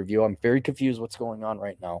 National Review. I'm very confused what's going on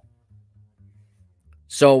right now.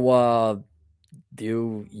 So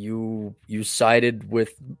you sided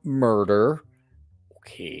with murder.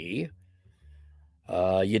 Okay.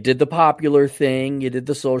 You did the popular thing, you did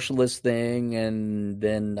the socialist thing, and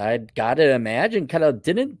then I'd got to imagine kind of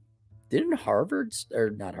didn't Harvard,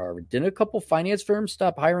 or not Harvard, didn't a couple finance firms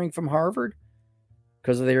stop hiring from Harvard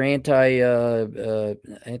because of their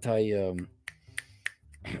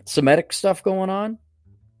anti-Semitic stuff going on?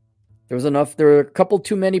 There were a couple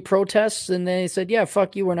too many protests, and they said, yeah,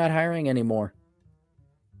 fuck you, we're not hiring anymore.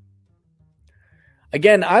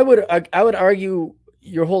 Again, I would argue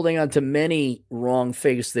you're holding on to many wrong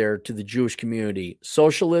face there to the Jewish community,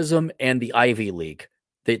 socialism and the Ivy League.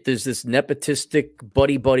 There's this nepotistic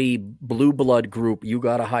buddy blue blood group you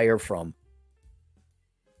got to hire from.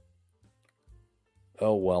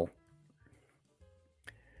 Oh, well.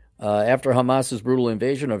 After Hamas's brutal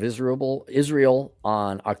invasion of Israel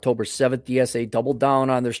on October 7th, DSA doubled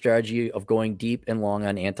down on their strategy of going deep and long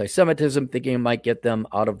on anti-Semitism, thinking it might get them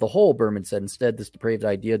out of the hole, Berman said. Instead, this depraved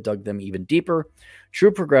idea dug them even deeper.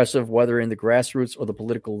 True progressive, whether in the grassroots or the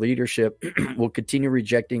political leadership, will continue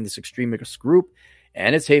rejecting this extremist group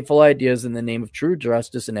and its hateful ideas in the name of true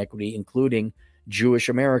justice and equity, including Jewish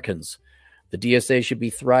Americans. The DSA should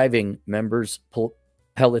be thriving, members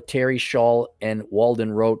Pelletieri, Shaw, and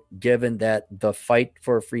Walden wrote, given that the fight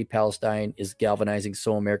for a free Palestine is galvanizing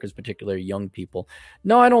so Americans, particularly young people.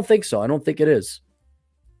 No, I don't think so. I don't think it is.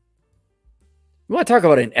 We want to talk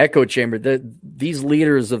about an echo chamber. These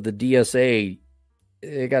leaders of the DSA,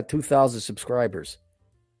 they got 2,000 subscribers.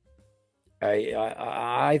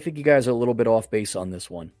 I think you guys are a little bit off base on this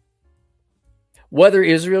one. Whether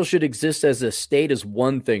Israel should exist as a state is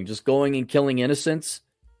one thing. Just going and killing innocents.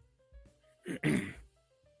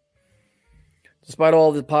 Despite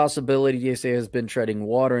all the possibility, DSA has been treading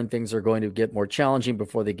water and things are going to get more challenging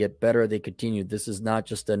before they get better. They continued, this is not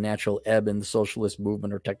just a natural ebb in the socialist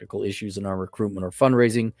movement or technical issues in our recruitment or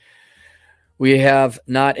fundraising. We have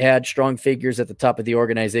not had strong figures at the top of the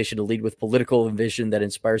organization to lead with political vision that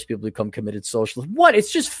inspires people to become committed socialists. What?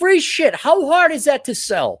 It's just free shit. How hard is that to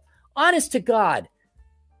sell? Honest to God.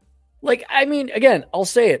 Like, I mean, again, I'll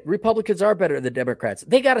say it. Republicans are better than Democrats.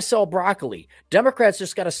 They got to sell broccoli. Democrats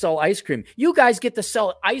just got to sell ice cream. You guys get to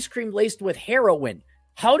sell ice cream laced with heroin.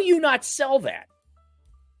 How do you not sell that?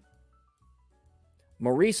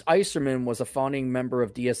 Maurice Eiserman was a founding member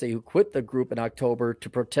of DSA who quit the group in October to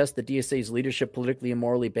protest the DSA's leadership politically and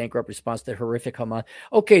morally bankrupt response to horrific Hamas.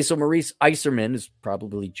 Okay, so Maurice Eiserman is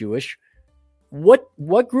probably Jewish.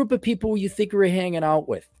 What group of people you think we're hanging out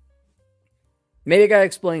with? Maybe I got to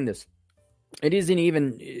explain this. It isn't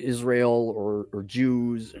even Israel or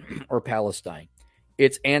Jews or Palestine.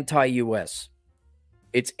 It's anti-U.S.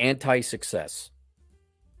 It's anti-success.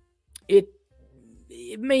 It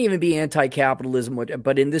may even be anti-capitalism,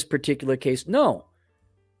 but in this particular case, no.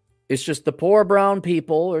 It's just the poor brown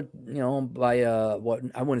people, or by what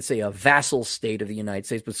I wouldn't say a vassal state of the United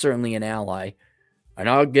States, but certainly an ally, are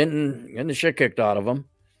now getting the shit kicked out of them.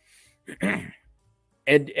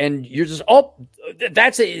 And you're just,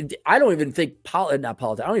 that's it. I don't even think I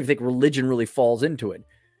don't even think religion really falls into it.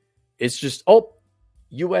 It's just,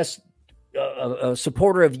 U.S. A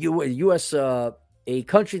supporter of U.S. A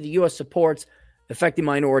country the U.S. supports affecting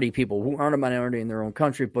minority people who aren't a minority in their own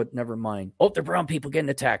country, but never mind. They're brown people getting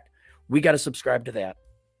attacked. We got to subscribe to that.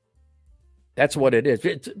 That's what it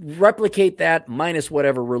is. Replicate that minus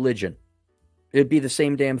whatever religion. It'd be the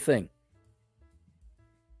same damn thing.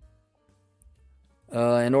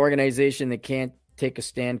 An organization that can't take a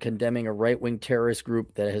stand condemning a right-wing terrorist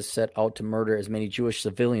group that has set out to murder as many Jewish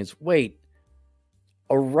civilians. Wait,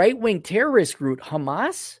 a right-wing terrorist group,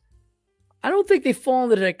 Hamas? I don't think they fall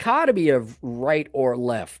into the dichotomy of right or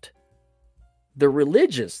left. They're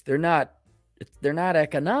religious. They're not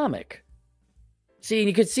economic. See, and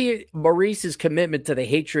you can see Maurice's commitment to the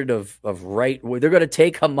hatred of right. They're going to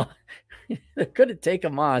take Hamas. They're going to take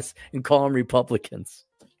Hamas and call them Republicans.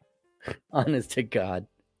 Honest to God.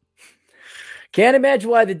 Can't imagine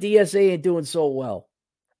why the DSA ain't doing so well.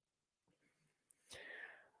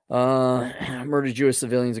 Murdered Jewish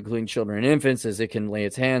civilians, including children and infants, as it can lay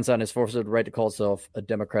its hands on its forfeited right to call itself a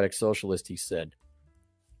democratic socialist, he said.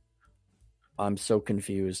 I'm so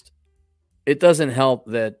confused. It doesn't help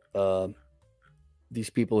that these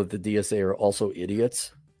people at the DSA are also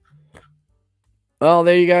idiots. Well,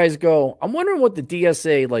 there you guys go. I'm wondering what the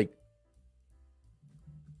DSA,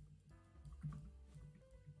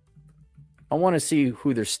 I want to see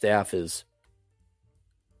who their staff is.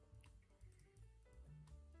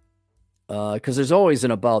 Because there's always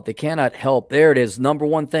an about. They cannot help. There it is. Number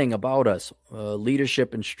one thing about us.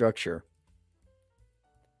 Leadership and structure.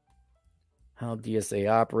 How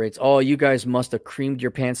DSA operates. Oh, you guys must have creamed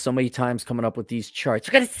your pants so many times coming up with these charts.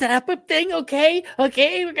 We're going to set up a thing, okay?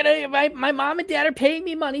 Okay, we're going to... My mom and dad are paying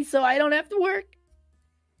me money so I don't have to work.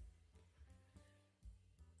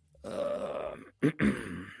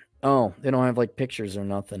 Oh, they don't have pictures or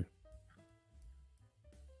nothing.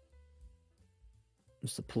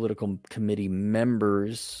 It's the political committee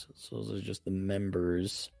members. So those are just the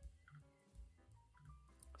members.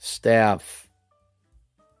 Staff.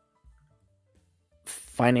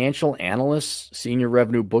 Financial analyst, senior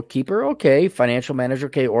revenue bookkeeper. Okay. Financial manager.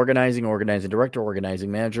 Okay. Organizing, director,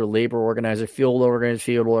 organizing manager, labor organizer, field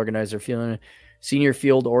organizer, senior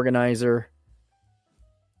field organizer.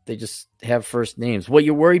 They just have first names. What,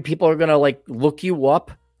 you worry people are going to look you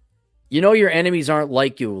up? You know your enemies aren't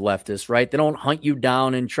like you, leftists, right? They don't hunt you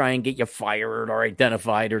down and try and get you fired or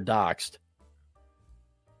identified or doxxed.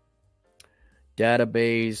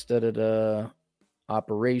 Database,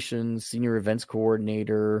 operations, senior events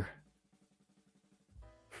coordinator.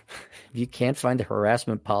 If you can't find a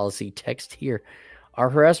harassment policy, text here. Our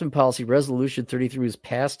harassment policy, resolution 33, was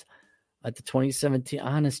passed at the 2017.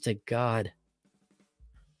 Honest to God.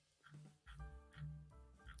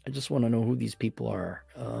 I just want to know who these people are.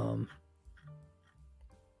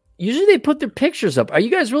 Usually they put their pictures up. Are you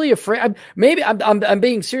guys really afraid? I'm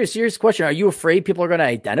being serious. Serious question. Are you afraid people are going to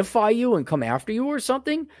identify you and come after you or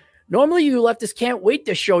something? Normally, you leftists can't wait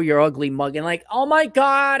to show your ugly mug and like, oh my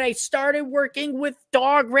God, I started working with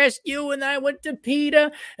dog rescue and then I went to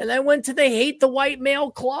PETA and I went to the Hate the White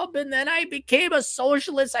Male Club and then I became a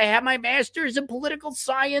socialist. I have my master's in political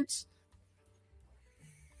science.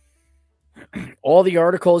 All the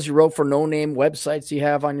articles you wrote for no-name websites you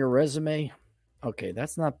have on your resume. Okay,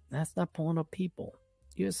 that's not pulling up people.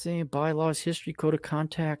 You're saying bylaws, history, code of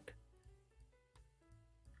contact.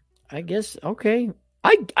 I guess, okay.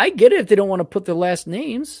 I get it if they don't want to put their last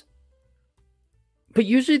names. But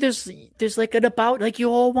usually there's like an about, like you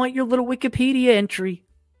all want your little Wikipedia entry.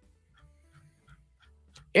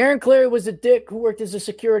 Aaron Clarey was a dick who worked as a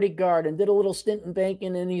security guard and did a little stint in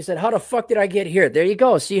banking, and he said, how the fuck did I get here? There you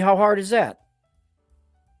go. See how hard is that?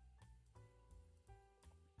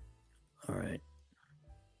 All right.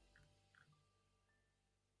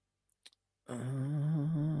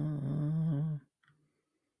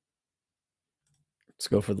 Let's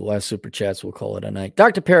go for the last super chats. We'll call it a night.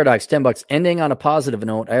 Dr. Paradox, $10. Ending on a positive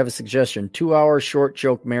note, I have a suggestion. 2-hour short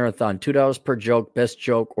joke marathon. $2 per joke. Best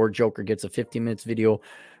joke or joker gets a 15 minutes video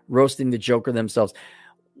roasting the joker themselves.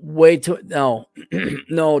 No,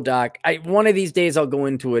 no, Doc. One of these days I'll go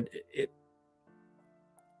into it.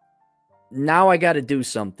 Now I got to do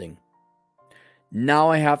something. Now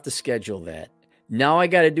I have to schedule that. Now I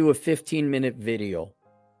got to do a 15-minute video.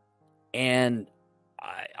 And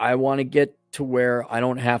I want to get to where I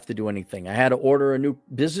don't have to do anything. I had to order a new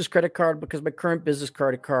business credit card because my current business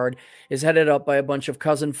credit card is headed up by a bunch of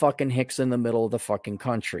cousin fucking hicks in the middle of the fucking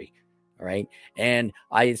country. All right. And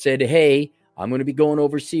I said, hey, I'm going to be going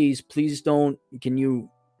overseas. Please can you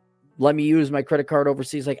let me use my credit card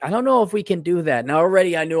overseas? Like, I don't know if we can do that. Now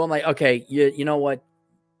already I knew, I'm like, okay, you know what?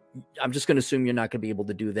 I'm just going to assume you're not going to be able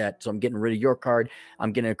to do that. So I'm getting rid of your card.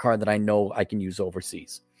 I'm getting a card that I know I can use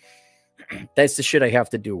overseas. That's the shit I have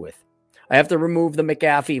to do with. I have to remove the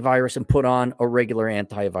McAfee virus and put on a regular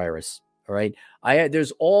antivirus. All right.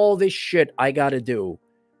 There's all this shit I got to do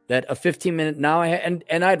that a 15-minute now. And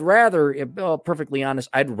I'd rather, perfectly honest,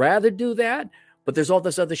 I'd rather do that. But there's all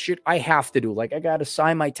this other shit I have to do. Like I got to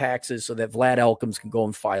sign my taxes so that Vlad Elkins can go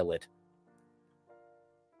and file it.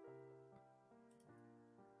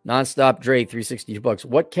 Nonstop Dre, $362.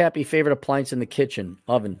 What Cappy favorite appliance in the kitchen?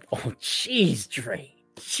 Oven. Oh, jeez, Dre.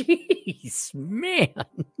 Jeez, man.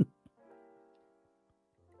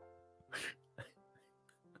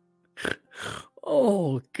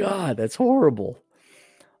 Oh, God, that's horrible.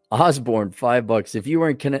 Osborne, $5. If you were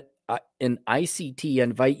in ICT, I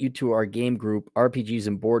invite you to our game group, RPGs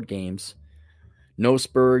and board games. No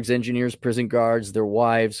Spurgs, engineers, prison guards, their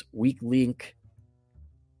wives. Weak link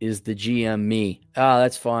is the GM me.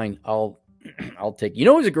 That's fine. I'll take. You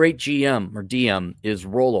know who's a great GM or DM is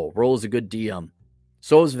Rolo. Rolo's a good DM.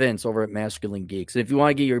 So is Vince over at Masculine Geeks. If you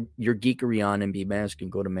want to get your geekery on and be masculine,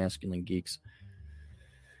 go to Masculine Geeks.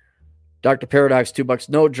 Dr. Paradox, $2.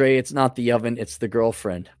 No, Dre, it's not the oven, it's the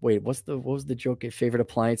girlfriend. Wait, what was the joke? Your favorite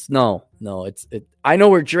appliance? No, it's. I know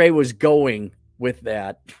where Dre was going with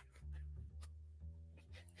that.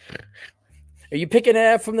 Are you picking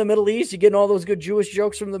that from the Middle East? You getting all those good Jewish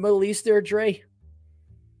jokes from the Middle East there, Dre?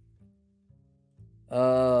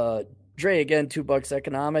 Dre, again, $2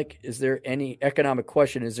 economic. Is there any economic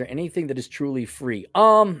question? Is there anything that is truly free?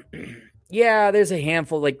 Yeah, there's a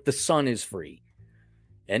handful. Like the sun is free.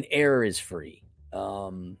 And air is free.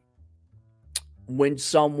 When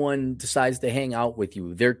someone decides to hang out with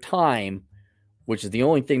you, their time, which is the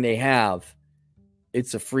only thing they have,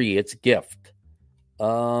 it's a gift.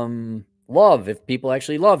 Love, if people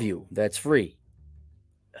actually love you, that's free.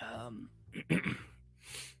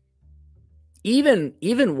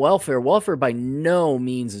 Even welfare by no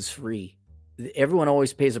means is free. Everyone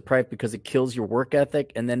always pays a price because it kills your work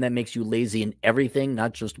ethic, and then that makes you lazy in everything,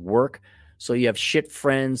 not just work. So you have shit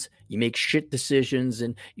friends, you make shit decisions,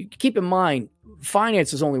 and you keep in mind,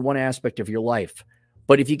 finance is only one aspect of your life.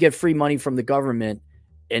 But if you get free money from the government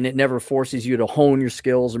and it never forces you to hone your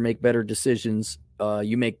skills or make better decisions,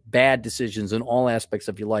 you make bad decisions in all aspects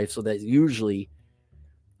of your life. So that usually,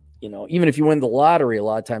 even if you win the lottery, a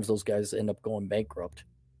lot of times those guys end up going bankrupt.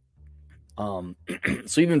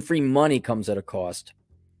 So even free money comes at a cost.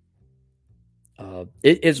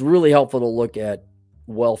 It's really helpful to look at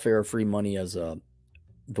welfare, free money as the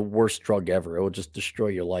worst drug ever. It will just destroy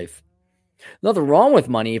your life. Nothing wrong with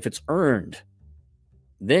money if it's earned.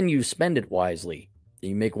 Then you spend it wisely.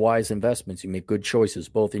 You make wise investments. You make good choices,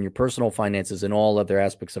 both in your personal finances and all other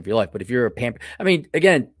aspects of your life. But if you're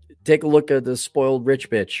again, take a look at the spoiled rich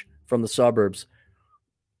bitch from the suburbs.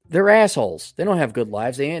 They're assholes. They don't have good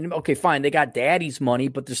lives. Okay, fine. They got daddy's money,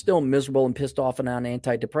 but they're still miserable and pissed off and on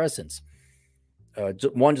antidepressants.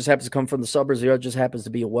 One just happens to come from the suburbs. The other just happens to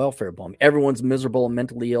be a welfare bum. Everyone's miserable and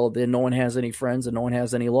mentally ill. Then no one has any friends and no one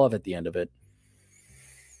has any love at the end of it.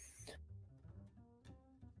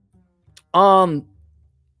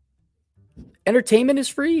 Entertainment is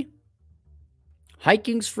free.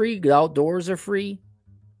 Hiking's free. The outdoors are free.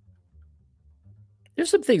 There's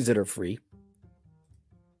some things that are free.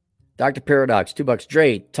 Dr. Paradox, $2.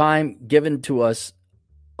 Dre, time given to us,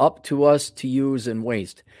 up to us to use and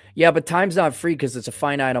waste. Yeah, but time's not free because it's a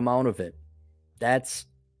finite amount of it. That's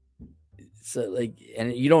so like,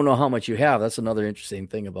 and you don't know how much you have. That's another interesting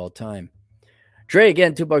thing about time. Dre,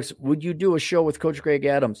 again, $2. Would you do a show with Coach Greg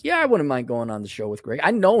Adams? Yeah, I wouldn't mind going on the show with Greg.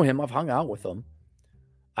 I know him. I've hung out with him.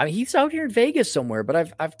 I mean, he's out here in Vegas somewhere, but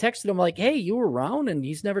I've texted him like, hey, you were around, and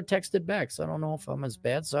he's never texted back. So I don't know if I'm his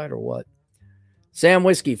bad side or what. Sam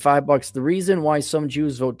Whiskey, $5. The reason why some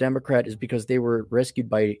Jews vote Democrat is because they were rescued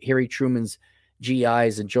by Harry Truman's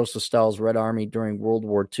GIs and Joseph Stalin's Red Army during World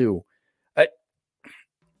War II.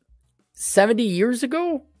 70 years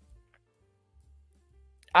ago?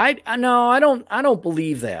 I don't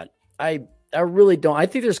believe that. I really don't. I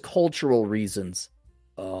think there's cultural reasons.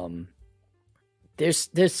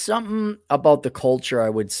 There's something about the culture, I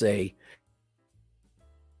would say.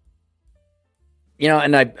 You know,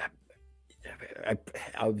 and I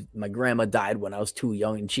my grandma died when I was too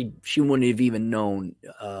young, and she wouldn't have even known.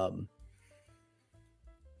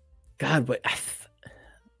 God, but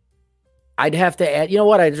I'd have to add. You know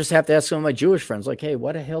what? I just have to ask some of my Jewish friends, like, hey,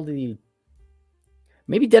 what the hell did he?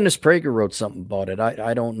 Maybe Dennis Prager wrote something about it.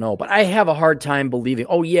 I don't know, but I have a hard time believing.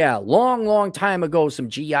 Oh yeah, long time ago, some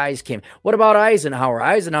GIs came. What about Eisenhower?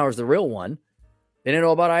 Eisenhower's the real one. They didn't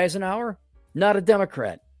know about Eisenhower? Not a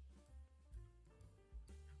Democrat.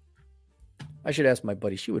 I should ask my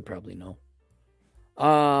buddy. She would probably know.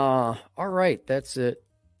 All right, that's it.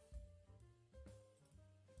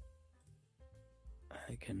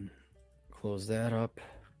 I can close that up.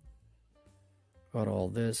 Got all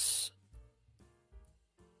this.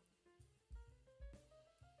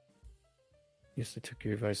 Yes, I took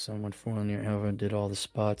your advice. Someone on your however did all the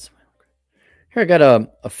spots. Here I got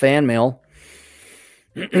a fan mail.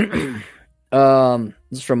 This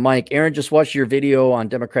is from Mike. Aaron just watched your video on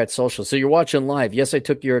Democrat Socialists. So you're watching live. Yes, I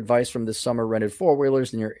took your advice from this summer, rented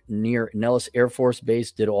four-wheelers near Nellis Air Force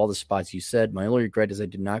Base, did all the spots you said. My only regret is I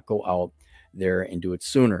did not go out there and do it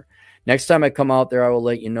sooner. Next time I come out there, I will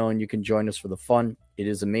let you know, and you can join us for the fun. It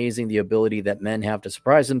is amazing the ability that men have to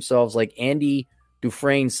surprise themselves. Like Andy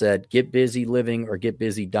Dufresne said, get busy living or get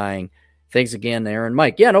busy dying. Thanks again, Aaron.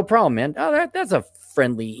 Mike, yeah, no problem, man. Oh, that's a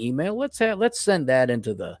friendly email. Let's send that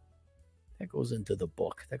into the... That goes into the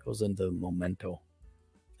book. That goes into the memento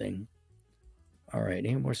thing. All right.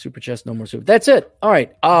 Any more super chats? No more super. That's it. All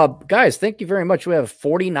right. Guys, thank you very much. We have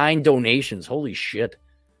 49 donations. Holy shit.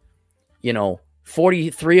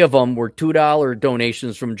 43 of them were $2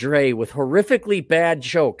 donations from Dre with horrifically bad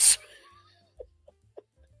jokes.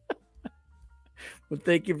 Well,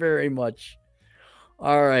 thank you very much.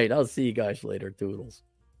 All right. I'll see you guys later. Toodles.